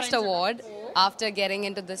out with the first award after getting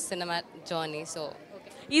into this cinema journey. So,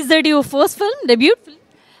 is that your first film, debut film?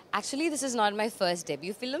 Actually, this is not my first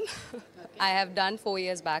debut film. I have done 4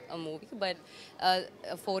 years back a movie, but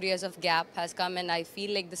 4 years of gap has come and I feel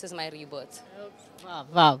like this is my rebirth.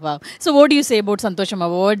 Wow. So what do you say about Santosham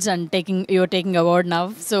Awards and you're taking award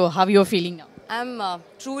now? So how are you feeling now? I'm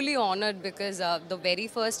truly honored because the very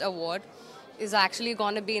first award is actually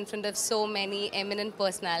going to be in front of so many eminent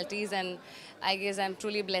personalities, and I guess I'm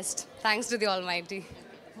truly blessed. Thanks to the Almighty.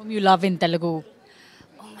 Whom you love in Telugu?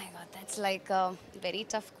 Oh my God, that's like a very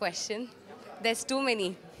tough question. There's too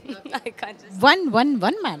many. I can't just... One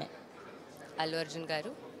man. Allu Arjun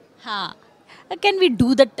garu. Can we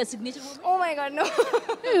do that signature movement? Oh my God, no.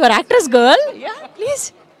 You are actress girl. Yeah,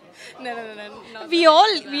 please. No. We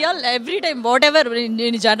all every time, whatever in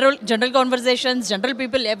general conversations, general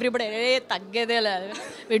people, everybody,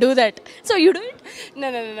 we do that. So you do it? No.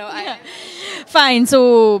 Yeah. Fine.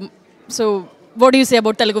 So what do you say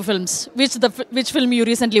about Telugu films? Which film you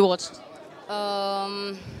recently watched?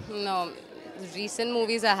 No. Recent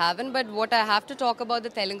movies I haven't, but what I have to talk about the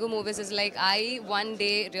Telugu movies is like I one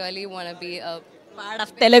day really want to be a part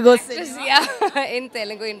of Telugu cinema. Yeah, in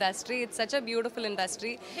Telugu industry. It's such a beautiful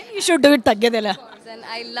industry. You should do it taggedela. And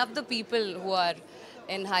I love the people who are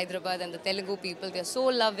in Hyderabad and the Telugu people. They're so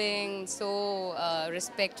loving, so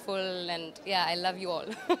respectful, and yeah, I love you all.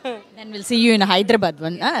 Then we'll see you in Hyderabad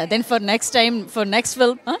one. Then for next time, for next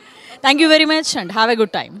film. Thank you very much and have a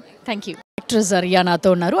good time. Thank you. Actress Hariya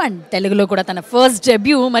nato unnaru and Telugulo kuda tana first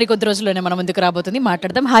debut mari koddi rojulone mana munduku rabotundi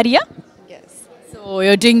maatladam. Hariya? Yes. So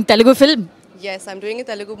you're doing Telugu film? Yes, I'm doing a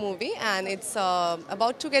Telugu movie and it's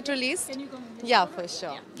about to get released. Can you come? Yeah, for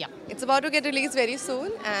sure. Yeah. It's about to get released very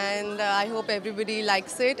soon and I hope everybody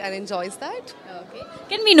likes it and enjoys that. Okay.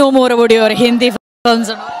 Can we know more about your Hindi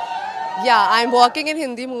films? Yeah, I'm working in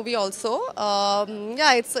Hindi movie also.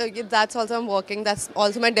 That's also I'm working. That's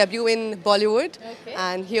also my debut in Bollywood. Okay.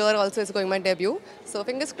 And here also is going my debut. So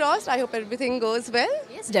fingers crossed. I hope everything goes well.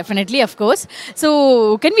 Yes, definitely, of course.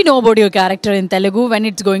 So can we know about your character in Telugu when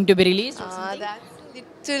it's going to be released? That's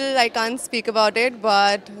still I can't speak about it,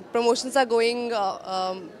 but promotions are going.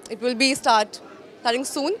 It will be starting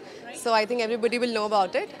soon. So I think everybody will know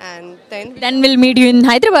about it, and then we'll meet you in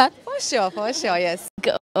Hyderabad. For sure, yes.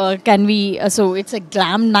 Can we? So it's a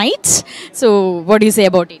glam night. So what do you say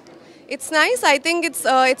about it? It's nice. I think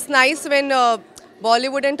it's nice when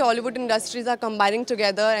Bollywood and Tollywood industries are combining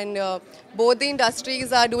together, and both the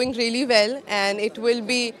industries are doing really well, and it will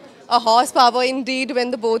be a horsepower indeed when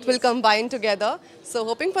the both will combine together. So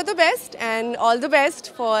hoping for the best and all the best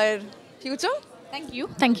for future. Thank you.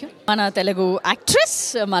 Thank you. Mana Telugu actress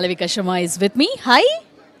Malavika Sharma is with me. Hi.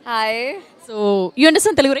 Hi. So you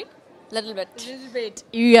understand Telugu, right? Little bit. Little bit.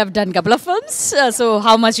 You have done couple of films. So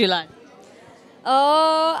how much you learn?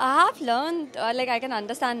 I have learned, like I can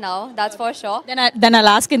understand now, that's for sure. Then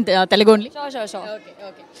I'll ask in Telugu only. Sure.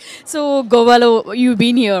 Okay. So Goa lo you've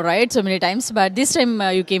been here, right? So many times, but this time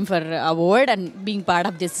you came for award and being part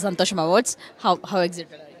of this Santosham Awards. How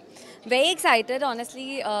excited are you? Very excited, honestly.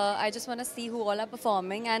 I just want to see who all are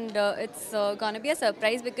performing, and it's going to be a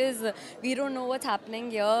surprise because we don't know what's happening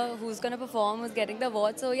here, who's going to perform, who's getting the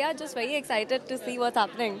award. So yeah, just very excited to see what's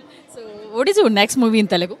happening. So what is your next movie in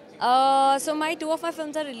Telugu? So my two of my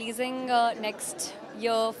films are releasing next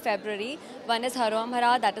year, February. One is Haro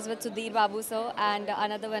Amhara, that is with Sudhir Babu sir, and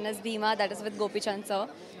another one is Bhima, that is with Gopi Chand sir.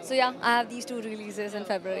 So yeah, I have these two releases in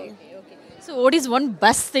February. Okay. So what is one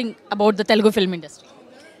best thing about the Telugu film industry?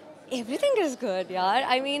 Everything is good, yeah.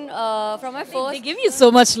 I mean, from my first... They give you so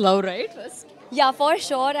much love, right? First. Yeah, for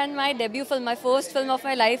sure. And my debut film, my first film of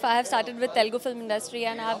my life, I have started with Telugu film industry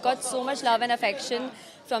and I have got so much love and affection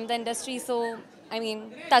from the industry. So, I mean,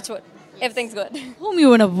 touch wood. Everything's good. Whom you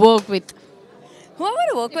want to work with? Who I want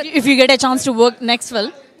to work with? If you get a chance to work next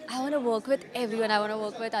film? I want to work with everyone. I want to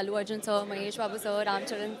work with Allu Arjun sir, Mahesh Babu sir, Ram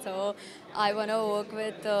Charan sir. I want to work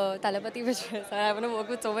with Talapati Vishwak sir. I want to work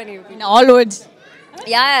with so many people. In all words?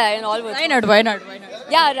 Yeah, in all words. Why not?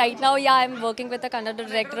 Yeah, right now, I'm working with the Kannada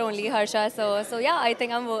director only, Harsha. So yeah, I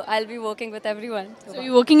think I'll be working with everyone. So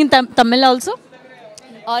you working in Tamil also?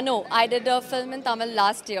 No, I did a film in Tamil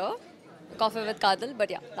last year, Coffee with Kadal, but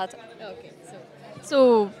yeah, that's it. Okay.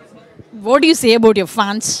 So what do you say about your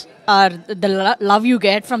fans or the love you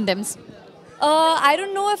get from them? I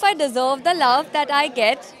don't know if I deserve the love that I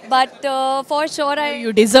get, but for sure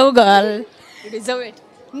You deserve, girl. You deserve it.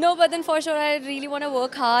 No, but then for sure I really want to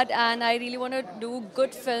work hard and I really want to do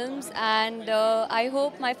good films and I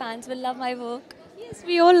hope my fans will love my work. Yes,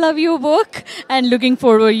 we all love your work and looking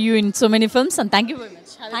forward to you in so many films and thank you very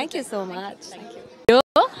much. Thank you so much. Thank you.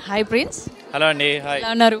 Hi Prince. Hello Andy. Hi.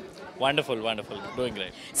 ఎలా ఉన్నారు? Wonderful. Doing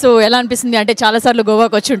great. So ఎలా అనిపిస్తుంది అంటే చాలా సార్లు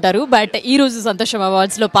గోవాకి వచ్చి ఉంటారు బట్ ఈ రోజు సంతోషం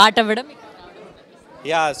అవార్డ్స్లో పార్ట్ అవ్వడం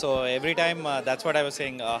Yeah, so every time that's what I was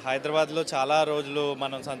saying. హైదరాబాద్లో చాలా రోజులు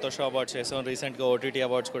మనం సంతోష్ అవార్డ్స్ చేసాం, రీసెంట్గా ఓటీటీ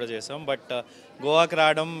అవార్డ్స్ కూడా చేసాం. బట్ గోవాకి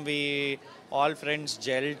రావడం we all friends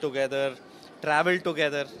gel together, travel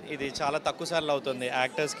together, ఇది చాలా తక్కువ సార్లు అవుతుంది.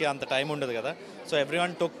 యాక్టర్స్కి అంత టైం ఉండదు కదా. So every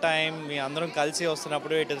one took time, మీ అందరం కలిసి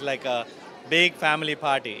వస్తున్నప్పుడు it is like a big family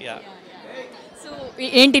party. Yeah. So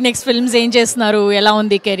ఏంటి నెక్స్ట్ ఫిల్మ్స్ ఏం చేస్తున్నారు, ఎలా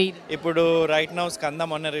ఉంది కెరీర్? ఇప్పుడు రైట్ నౌ స్కంద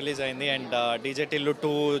మొన్న రిలీజ్ అయింది అండ్ డీజే టిల్లు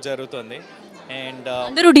 2 జరుగుతుంది. అండ్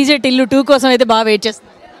అందరూ డీజే టిల్లు 2 కోసం అయితే బాగా వెయిట్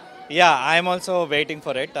చేస్తున్నారు. Yeah, I'm also waiting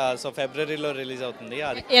for it. So ఫిబ్రవరిలో రిలీజ్ అవుతుంది.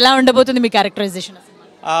 అది ఎలా ఉండబోతుంది మీ characterisation?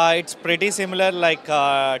 It's pretty similar like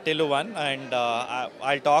Tillu 1 and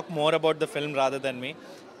I'll talk more about the film rather than me.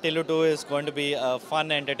 Tillu 2 is going to be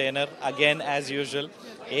fun entertainer again as usual.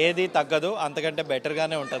 ఏది తగ్గదు, అంతకంటే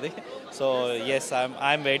బెటర్గానే ఉంటుంది. So yes,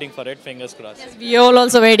 I'm waiting for it. Fingers cross. We all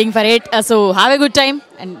also waiting for it. So have a good time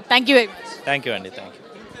and thank you very much. Thank you అండి. Thank you.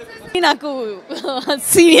 నాకు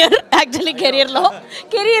senior actually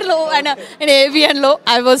కెరియర్లో and ఏవియన్లో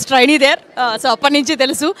I was trainee there. So అప్పటి నుంచి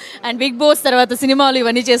తెలుసు and big boss తర్వాత సినిమాలు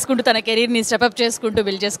ఇవన్నీ చేసుకుంటూ తన కెరీర్ని స్టెప్అప్ చేసుకుంటూ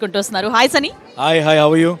బిల్డ్ చేసుకుంటూ వస్తున్నారు. Hi Sunny. Hi how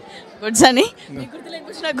are you? Good Sunny.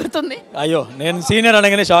 నాకు గుర్తుంది. అయ్యో, నేను సీనియర్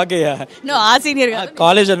అనగానే షాక్ అయ్యా. నో, ఆ సీనియర్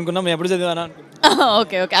కాలేజ్ అనుకున్నాం, ఎప్పుడు చదివానా అనుకున్నాం.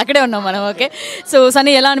 ఓకే, అక్కడే ఉన్నాం మనం. ఓకే, సో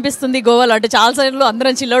సనీ ఎలా అనిపిస్తుంది గోవాలో? అంటే చాలా సార్లు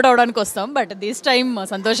అందరం చిల్అవుట్ అవడానికి వస్తాం బట్ దిస్ టైమ్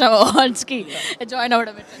సంతోషం అవార్డ్స్కి జాయిన్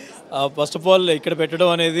అవ్వడం. ఫస్ట్ ఆఫ్ ఆల్ ఇక్కడ పెట్టడం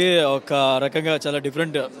అనేది ఒక రకంగా చాలా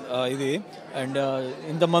డిఫరెంట్ ఇది. అండ్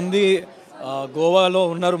ఇంతమంది గోవాలో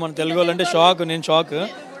ఉన్నారు మన తెలుగు వాళ్ళు అంటే నేను షాక్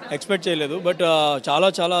ఎక్స్పెక్ట్ చేయలేదు. బట్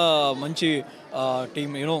చాలా మంచి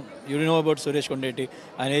team. You know about Suresh Kondeti,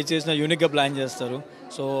 ఆయన ఏది చేసినా యూనిక్గా ప్లాన్ చేస్తారు.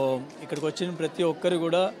 సో ఇక్కడికి వచ్చిన ప్రతి ఒక్కరు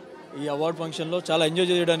కూడా ఈ అవార్డ్ ఫంక్షన్లో చాలా ఎంజాయ్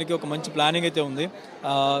చేయడానికి ఒక మంచి ప్లానింగ్ అయితే ఉంది.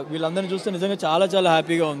 వీళ్ళందరినీ చూస్తే నిజంగా చాలా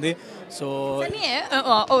హ్యాపీగా ఉంది. సో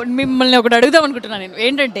మిమ్మల్ని ఒకటి అడుగుదాం అనుకుంటున్నాను నేను,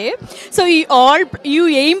 ఏంటంటే so you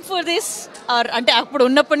aim for this are అంటే అప్పుడు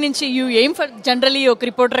ఉన్నప్పటి నుంచి యూ ఎయిమ్ ఫర్ జనరలీ ఒక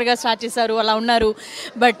రిపోర్టర్గా స్టార్ట్ చేశారు, అలా ఉన్నారు.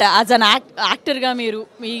 బట్ యాజ్ అన్ యాక్టర్గా మీరు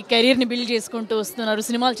మీ కెరీర్ని బిల్డ్ చేసుకుంటూ వస్తున్నారు,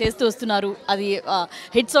 సినిమాలు చేస్తూ వస్తున్నారు. అది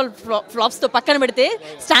హిట్స్ ఆల్ ఫ్లాప్స్తో పక్కన పెడితే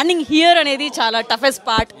స్టాండింగ్ హియర్ అనేది చాలా టఫెస్ట్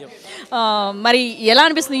పార్ట్. మరి ఎలా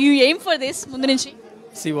అనిపిస్తుంది? యూ ఎయిమ్ ఫర్ దిస్ ముందు నుంచి?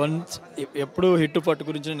 వన్స్ ఎప్పుడు హిట్ పట్టు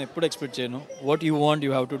గురించి నేను ఎప్పుడు ఎక్స్పెక్ట్ చేయను. What you want you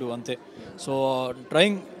have to do, అంతే. So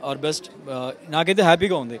trying our best. నాకైతే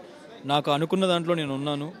హ్యాపీగా ఉంది. నాకు అనుకున్న దాంట్లో నేను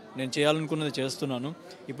ఉన్నాను, నేను చేయాలనుకున్నది చేస్తున్నాను.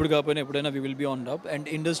 ఇప్పుడు కాకపోయినా ఎప్పుడైనా we will be on top and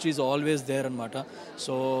industry is always there అనమాట.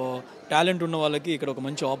 సో టాలెంట్ ఉన్న వాళ్ళకి ఇక్కడ ఒక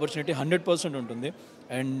మంచి ఆపర్చునిటీ 100% ఉంటుంది.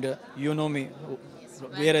 And you know me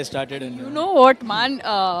where I started and you know what man,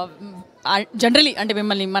 generally అంటే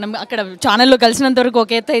మిమ్మల్ని మనం అక్కడ ఛానల్లో కలిసినంత వరకు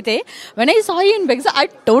ఒక ఎత్తు అయితే, when I saw you in big boss I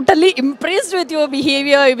totally impressed with your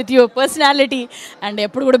behaviour, with your personality. And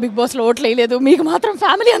ఎప్పుడు కూడా బిగ్ బాస్లో ఓట్లు వేయలేదు, మీకు మాత్రం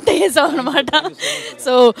ఫ్యామిలీ అంతా వేసాం అనమాట.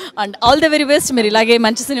 So and all the very best. మీరు ఇలాగే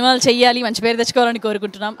మంచి సినిమాలు చేయాలి, మంచి పేరు తెచ్చుకోవాలని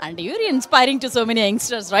కోరుకుంటున్నాం. And your inspiring to so many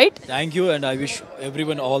youngsters, right? Thank you and I wish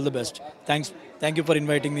everyone all the best. Thank you for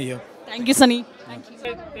inviting me here. Thank you Sunny.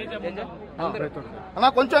 అన్న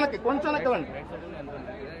కొంచెం వెనక్కి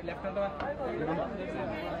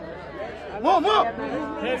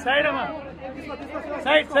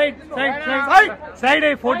సైడ్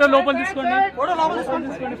ఫోటో లోపల తీసుకోండి.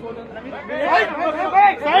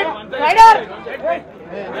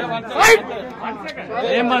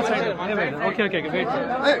 Okay okay wait.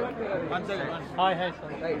 Hi hi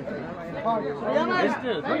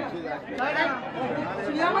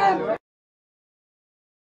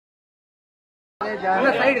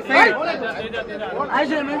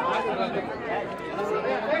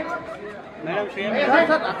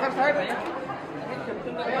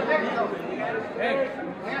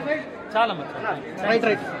చాలా right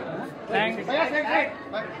right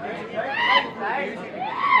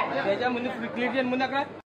ముందు clear చేయండి. ముందు అక్కడ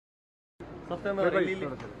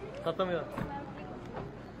సత్తం మీద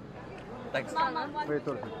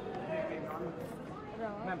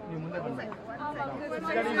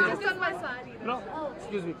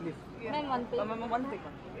excuse me please one pick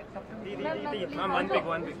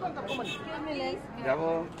bravo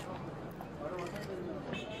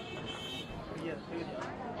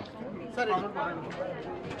sorry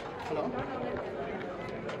hello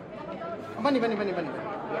bani one minute.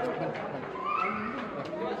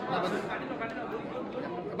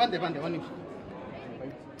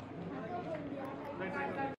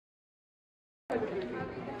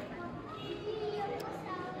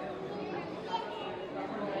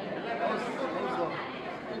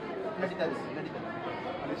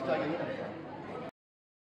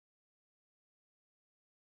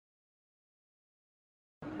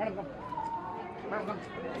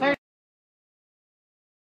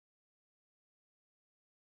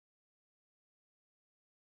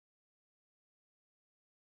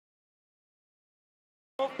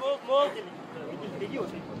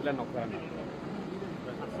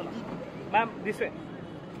 Ma'am, this way.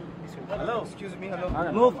 Hello, excuse me. Hello.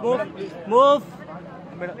 Move.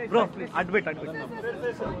 Bro, admit.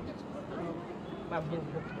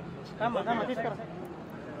 Come on,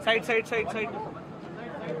 side.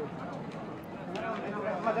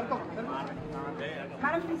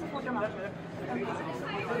 Madam, please photo, ma'am.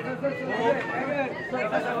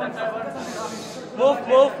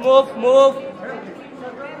 Move.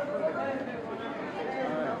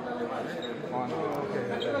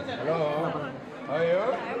 Hello, how are you?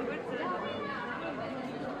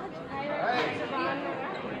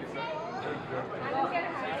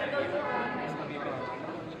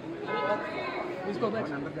 Please go back.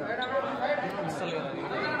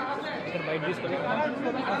 Bite this. Please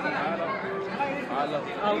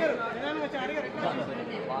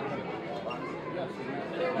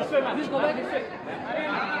go back.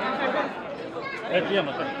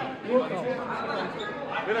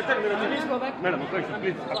 Please go back. Madam, please.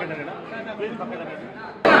 Please.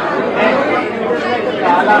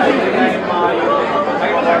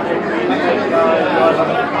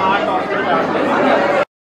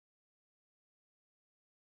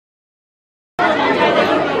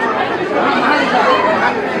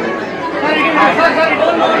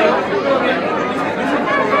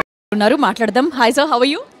 ఉన్నారు మాట్లాడదాం. Hi sir, how are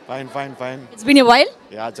you? Fine. It's been a while.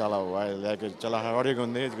 Yeah చాలా while, like చాలా హార్డ్గా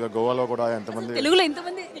ఉంది. గోవాలో కూడా ఎంతమంది తెలుగులో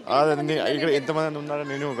ఎంతమంది ఇక్కడ ఎంతమంది ఉన్నారో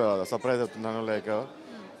నేను సర్ప్రైజ్ అవుతున్నాను. Like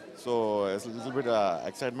so little bit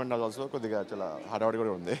excitement also, కొద్దిగా చాలా హార్డ్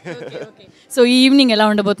కూడా ఉంది. సో ఈ ఈవినింగ్ ఎలా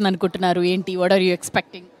ఉండబోతుంది అనుకుంటున్నారు? ఏంటి, what are you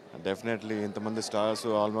expecting? Definitely ఇంతమంది స్టార్స్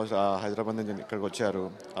ఆల్మోస్ట్ హైదరాబాద్ నుంచి ఇక్కడికి వచ్చారు.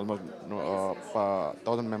 ఆల్మోస్ట్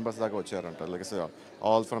 1000 మెంబర్స్ దాకా వచ్చారంట, like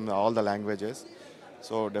all from all the languages.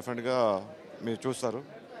 So డెఫినెట్గా మీరు చూస్తారు,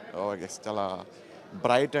 చాలా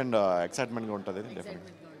బ్రైట్ అండ్ ఎక్సైట్మెంట్గా ఉంటుంది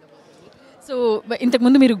డెఫినెట్గా. సో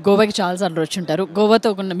ఇంతకుముందు మీరు గోవాకి చాలాసార్లు వచ్చి ఉంటారు. గోవాతో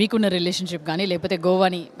మీకున్న రిలేషన్షిప్ కానీ లేకపోతే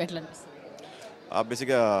గోవాని ఎట్లా అనిపిస్తుంది?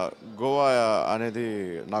 బేసిక్గా గోవా అనేది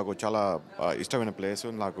నాకు చాలా ఇష్టమైన ప్లేస్.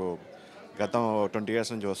 నాకు గతం 20 years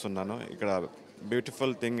నుంచి వస్తున్నాను. ఇక్కడ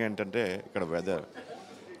బ్యూటిఫుల్ థింగ్ ఏంటంటే ఇక్కడ వెదర్.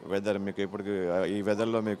 వెదర్ మీకు ఇప్పుడు ఈ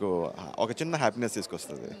వెదర్లో మీకు ఒక చిన్న హ్యాపీనెస్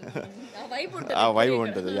తీసుకొస్తుంది. ఆ వైబ్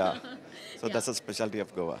ఉంటుంది. Yeah, so that's a speciality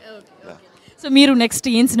of Goa. So మీరు నెక్స్ట్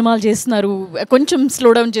ఏం సినిమాలు చేస్తున్నారు? కొంచెం స్లో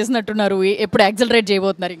డౌన్ చేసినట్టున్నారు. ఎప్పుడు యాక్సలరేట్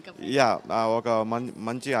చేయబోతున్నారు ఇంకా? యా, ఒక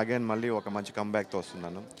మంచి అగైన్ మళ్ళీ ఒక మంచి కంబ్యాక్తో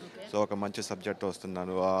వస్తున్నాను. సో ఒక మంచి సబ్జెక్ట్తో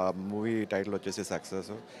వస్తున్నాను. ఆ మూవీ టైటిల్ వచ్చేసి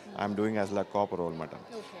success. I'm doing as law cop role అనమాట.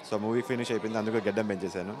 సో మూవీ ఫినిష్ అయిపోయింది, అందుకే గడ్డం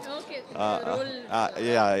పెంచేశాను.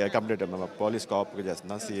 కంప్లీట్ పోలీస్ కాప్గా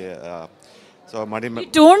చేస్తున్నాను, సిఏ. సో మడి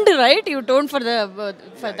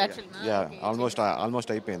యా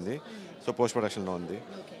ఆల్మోస్ట్ అయిపోయింది. సో పోస్ట్ ప్రొడక్షన్లో ఉంది.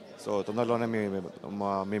 సో తొందరలోనే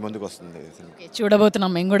మీ ముందుకు వస్తుంది.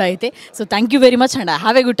 చూడబోతున్నాం మేము కూడా అయితే. So thank you very much and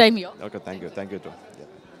have a good time. Okay, thank you to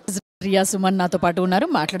Riya Suman నాతో పాటు ఉన్నారు,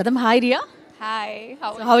 మాట్లాడదాం. Hi Riya. Hi,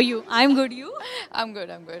 how you? I'm good. You? I'm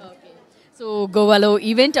good. So గోవాలో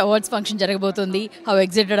ఈవెంట్ అవార్డ్స్ ఫంక్షన్ జరగబోతుంది. How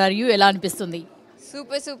excited are you? ఎలా అనిపిస్తుంది?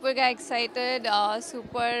 Super excited,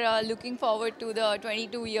 super looking forward to the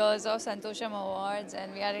 22 years of Santosham Awards, and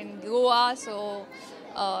we are in Goa, so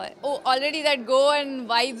already that Goan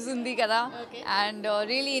vibes undi kada, and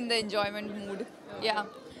really in the enjoyment mood. Yeah.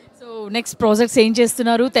 So next projects ఏం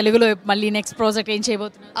చేస్తున్నారు? తెలుగులో మళ్ళీ next project ఏం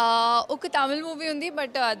చేయబోతున్నారు? ఒక Tamil movie ఉంది,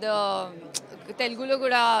 but అది తెలుగులో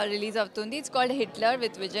కూడా రిలీజ్ అవుతుంది. It's called Hitler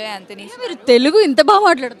with Vijay Anthony. మీరు తెలుగు ఇంత బాగా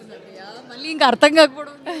మాట్లాడుతున్నారు, మళ్ళీ ఇంకా అర్థం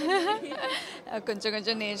కాకపోవడం.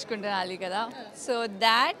 కొంచెం నేర్చుకుంటున్నాను కదా. సో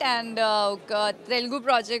దాట్ అండ్ ఒక తెలుగు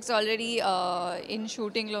ప్రాజెక్ట్స్ ఆల్రెడీ ఇన్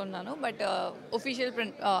షూటింగ్లో ఉన్నాను, but official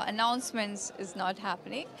announcements is not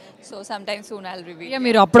happening. So some time soon I'll reveal.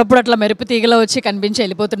 మీరు అప్పుడప్పుడు అట్లా మెరుపు తీగలో వచ్చి కనిపించి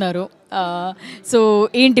వెళ్ళిపోతున్నారు. సో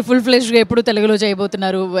ఏంటి ఫుల్ ఫ్లెష్గా ఎప్పుడు తెలుగులో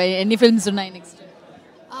చేయబోతున్నారు? ఎన్ని ఫిల్మ్స్ ఉన్నాయి నెక్స్ట్?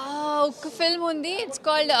 ఒక ఫిల్మ్ ఉంది, ఇట్స్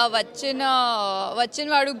కాల్డ్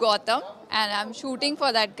వచ్చినవాడు Gautam, and I'm shooting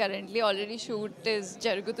for that currently. Already shoot is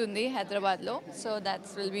జరుగుతుంది హైదరాబాద్లో. So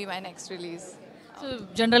that's will be my next release. So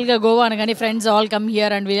జనరల్గా గోవా అనగానే friends all come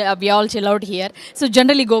here and we all chill out here. So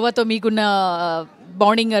generally గోవాతో మీకున్న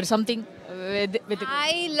bonding or something?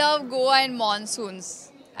 I love Goa and monsoons.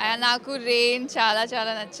 నాకు rain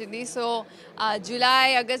చాలా నచ్చింది. So July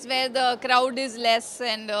August wear the crowd is less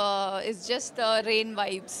and it's just rain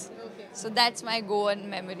vibes. So that's my Goan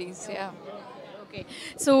memories. Yeah. Okay.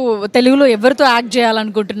 So తెలుగులో ఎవరితో act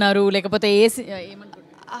చేయాలనుకుంటున్నారు, లేకపోతే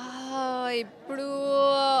ఇప్పుడు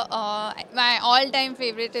my all time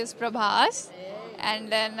favourite is Prabhas, and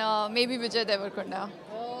then maybe Vijay Devarakonda.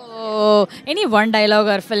 Any one dialogue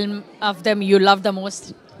or film of them you love the most?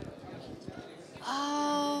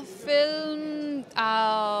 Film,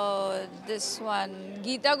 this one,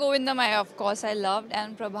 Geeta Govindam, of course I loved, and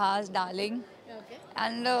Prabhas Darling. Okay.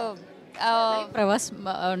 And Prabhas,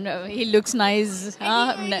 he looks nice.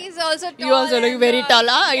 He's also tall. You also look very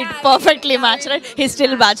tall. It perfectly match, right? He's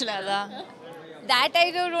still bachelor. That I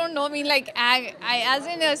don't know. I mean, like, as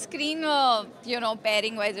in a screen,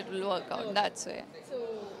 pairing wise, it will work out. That's why.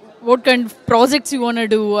 What kind of projects you want to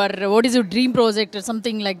do, or what is your dream project, or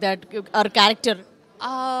something like that, or character?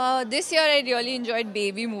 This year I really enjoyed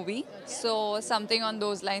Baby movie, so something on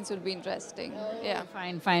those lines would be interesting. Yeah.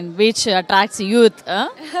 Fine. Which attracts youth?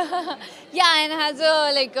 Yeah, and has a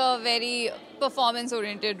very performance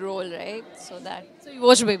oriented role, right? So you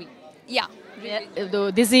watch Baby? Yeah.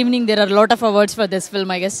 This evening there are a lot of awards for this film,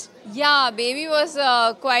 I guess. Yeah, Baby was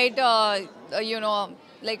quite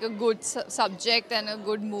like a good subject and a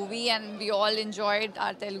good movie, and we all enjoyed,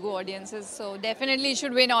 our Telugu audiences, so definitely it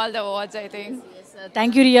should win all the awards, I think. Yes,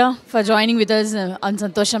 thank you Riya for joining with us on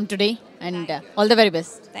Santosham today, and all the very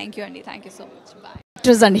best. Thank you Andy, thank you so much. Bye.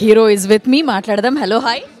 Actress and hero is with me, మాట్లాడదాం. Hello,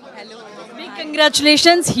 hi. Hello. Big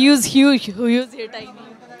congratulations, huge hit అయింది.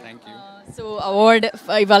 Thank you. So award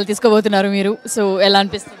ఇవాళ తీసుకోబోతున్నారు మీరు, so ఎలా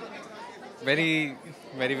అనిపిస్తుంది?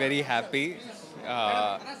 very happy.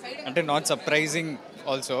 అంటే not surprising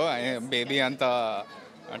also. Baby అంత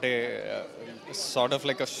అంటే sort of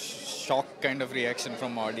like a shock kind of reaction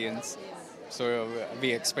from audience. So we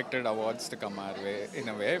expected awards to come our way in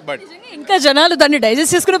a way, but ఇంకా జనాలు దాన్ని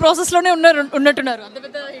డైజెస్ట్ చేసుకునే ప్రాసెస్లోనే ఉన్నట్టున్నారు. అంత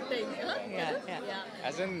పెద్ద హిట్ అయింది.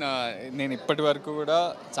 యాజ్ ఇన్ నేను ఇప్పటి వరకు కూడా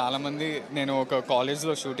చాలామంది, నేను ఒక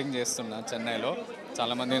కాలేజ్లో షూటింగ్ చేస్తున్నా చెన్నైలో,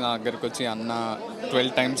 చాలామంది నా దగ్గరకు వచ్చి అన్న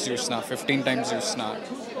 12 times చూసిన, 15 times చూసిన,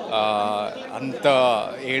 అంత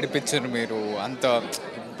ఏడిపించారు మీరు, అంత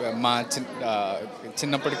మా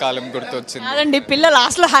చిన్నప్పటి కాలం గుర్తొచ్చింది. అదండి, పిల్ల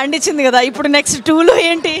లాస్ట్లో హ్యాండ్ ఇచ్చింది కదా, ఇప్పుడు నెక్స్ట్ 2లో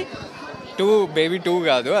ఏంటి? బేబీ 2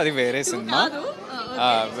 కాదు, అది వేరే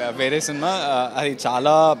సినిమా. అది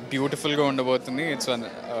చాలా బ్యూటిఫుల్గా ఉండబోతుంది.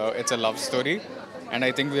 It's a love story, and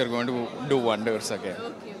I think we are going to do wonders again.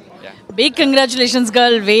 Yeah. Big congratulations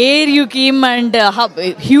girl, where you కీమ్ and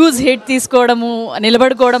huge hit తీసుకోవడము,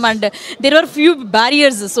 నిలబడుకోవడం, and there are few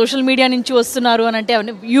barriers social media నుంచి వస్తున్నారు అని అంటే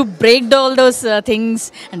you break all those things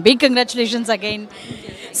and big congratulations again.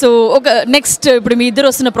 So ఒక next ఇప్పుడు మీ ఇద్దరు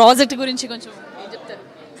వస్తున్న project గురించి కొంచెం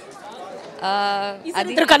అది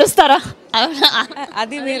ఇద్దరు కలుస్తారా?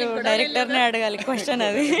 అది మీరు డైరెక్టర్నే అడగాలి క్వశ్చన్.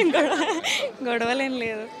 అది గొడవలేం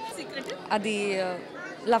లేదు. అది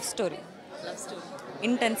love story,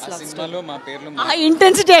 intense love story. సినిమాలో మా పేర్లు ఆ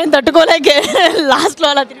ఇంటెన్సిటీ ఆయన తట్టుకోలేకే లాస్ట్లో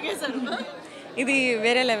అలా తిరిగేశారు. ఇది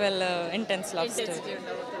వేరే level intense love story.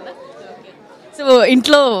 So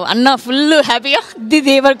ఇంట్లో అన్న ఫుల్ హ్యాపీగా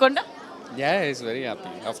Devarakonda? Yeah, he's very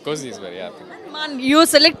happy. Of course, he's very happy. You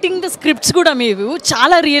selecting the scripts కూడా మీరు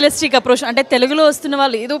చాలా రియలిస్టిక్ అప్రోచ్. అంటే తెలుగులో వస్తున్న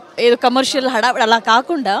వాళ్ళు ఏదో ఏదో కమర్షియల్ హడావిడి అలా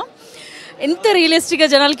కాకుండా ఎంత రియలిస్టిక్గా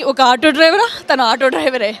జనాలకి, ఒక ఆటో డ్రైవరా, తను ఆటో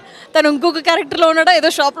డ్రైవరే, తను ఇంకొక క్యారెక్టర్లో ఉన్నాడా ఏదో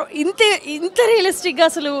షాప్లో, ఇంత రియలిస్టిక్గా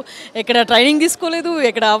అసలు ఎక్కడ ట్రైనింగ్ తీసుకోలేదు,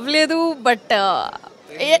 ఎక్కడ అవ్వలేదు. బట్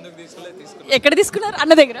ఎక్కడ తీసుకున్నారు?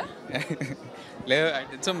 అన్న దగ్గర? లేదు, I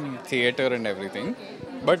did some theatre and everything.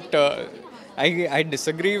 But I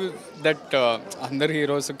disagree that అందరు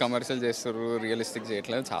హీరోస్ కమర్షియల్ చేస్తారు, రియలిస్టిక్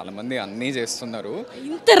చేయట్లేదు. చాలామంది అన్నీ చేస్తున్నారు.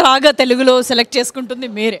 ఇంత రాగా తెలుగులో సెలెక్ట్ చేసుకుంటుంది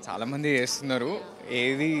మీరే. చాలామంది చేస్తున్నారు.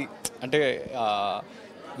 ఏది అంటే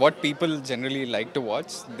what people generally like to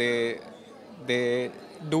watch, they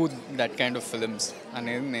do that kind of films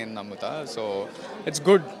అనేది నేను నమ్ముతా. So it's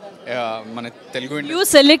good. మన Telugu you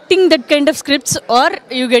selecting that kind of scripts are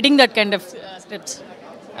you getting that kind of scripts?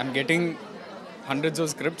 I'm getting hundreds of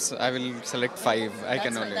scripts. I will select 5. I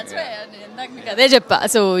can only. అదే చెప్పా.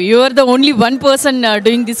 So you are the only one person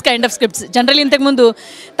doing this kind of scripts. General ఇంతకుముందు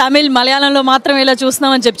తమిళ్, మలయాళంలో మాత్రమే ఇలా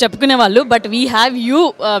చూస్తున్నామని చెప్పుకునే వాళ్ళు. But we have you,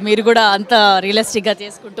 మీరు కూడా అంత రియలిస్టిక్గా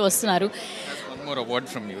చేసుకుంటూ వస్తున్నారు. One more award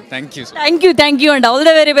from you. Thank you. Thank you and all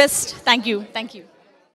the very best. Thank you.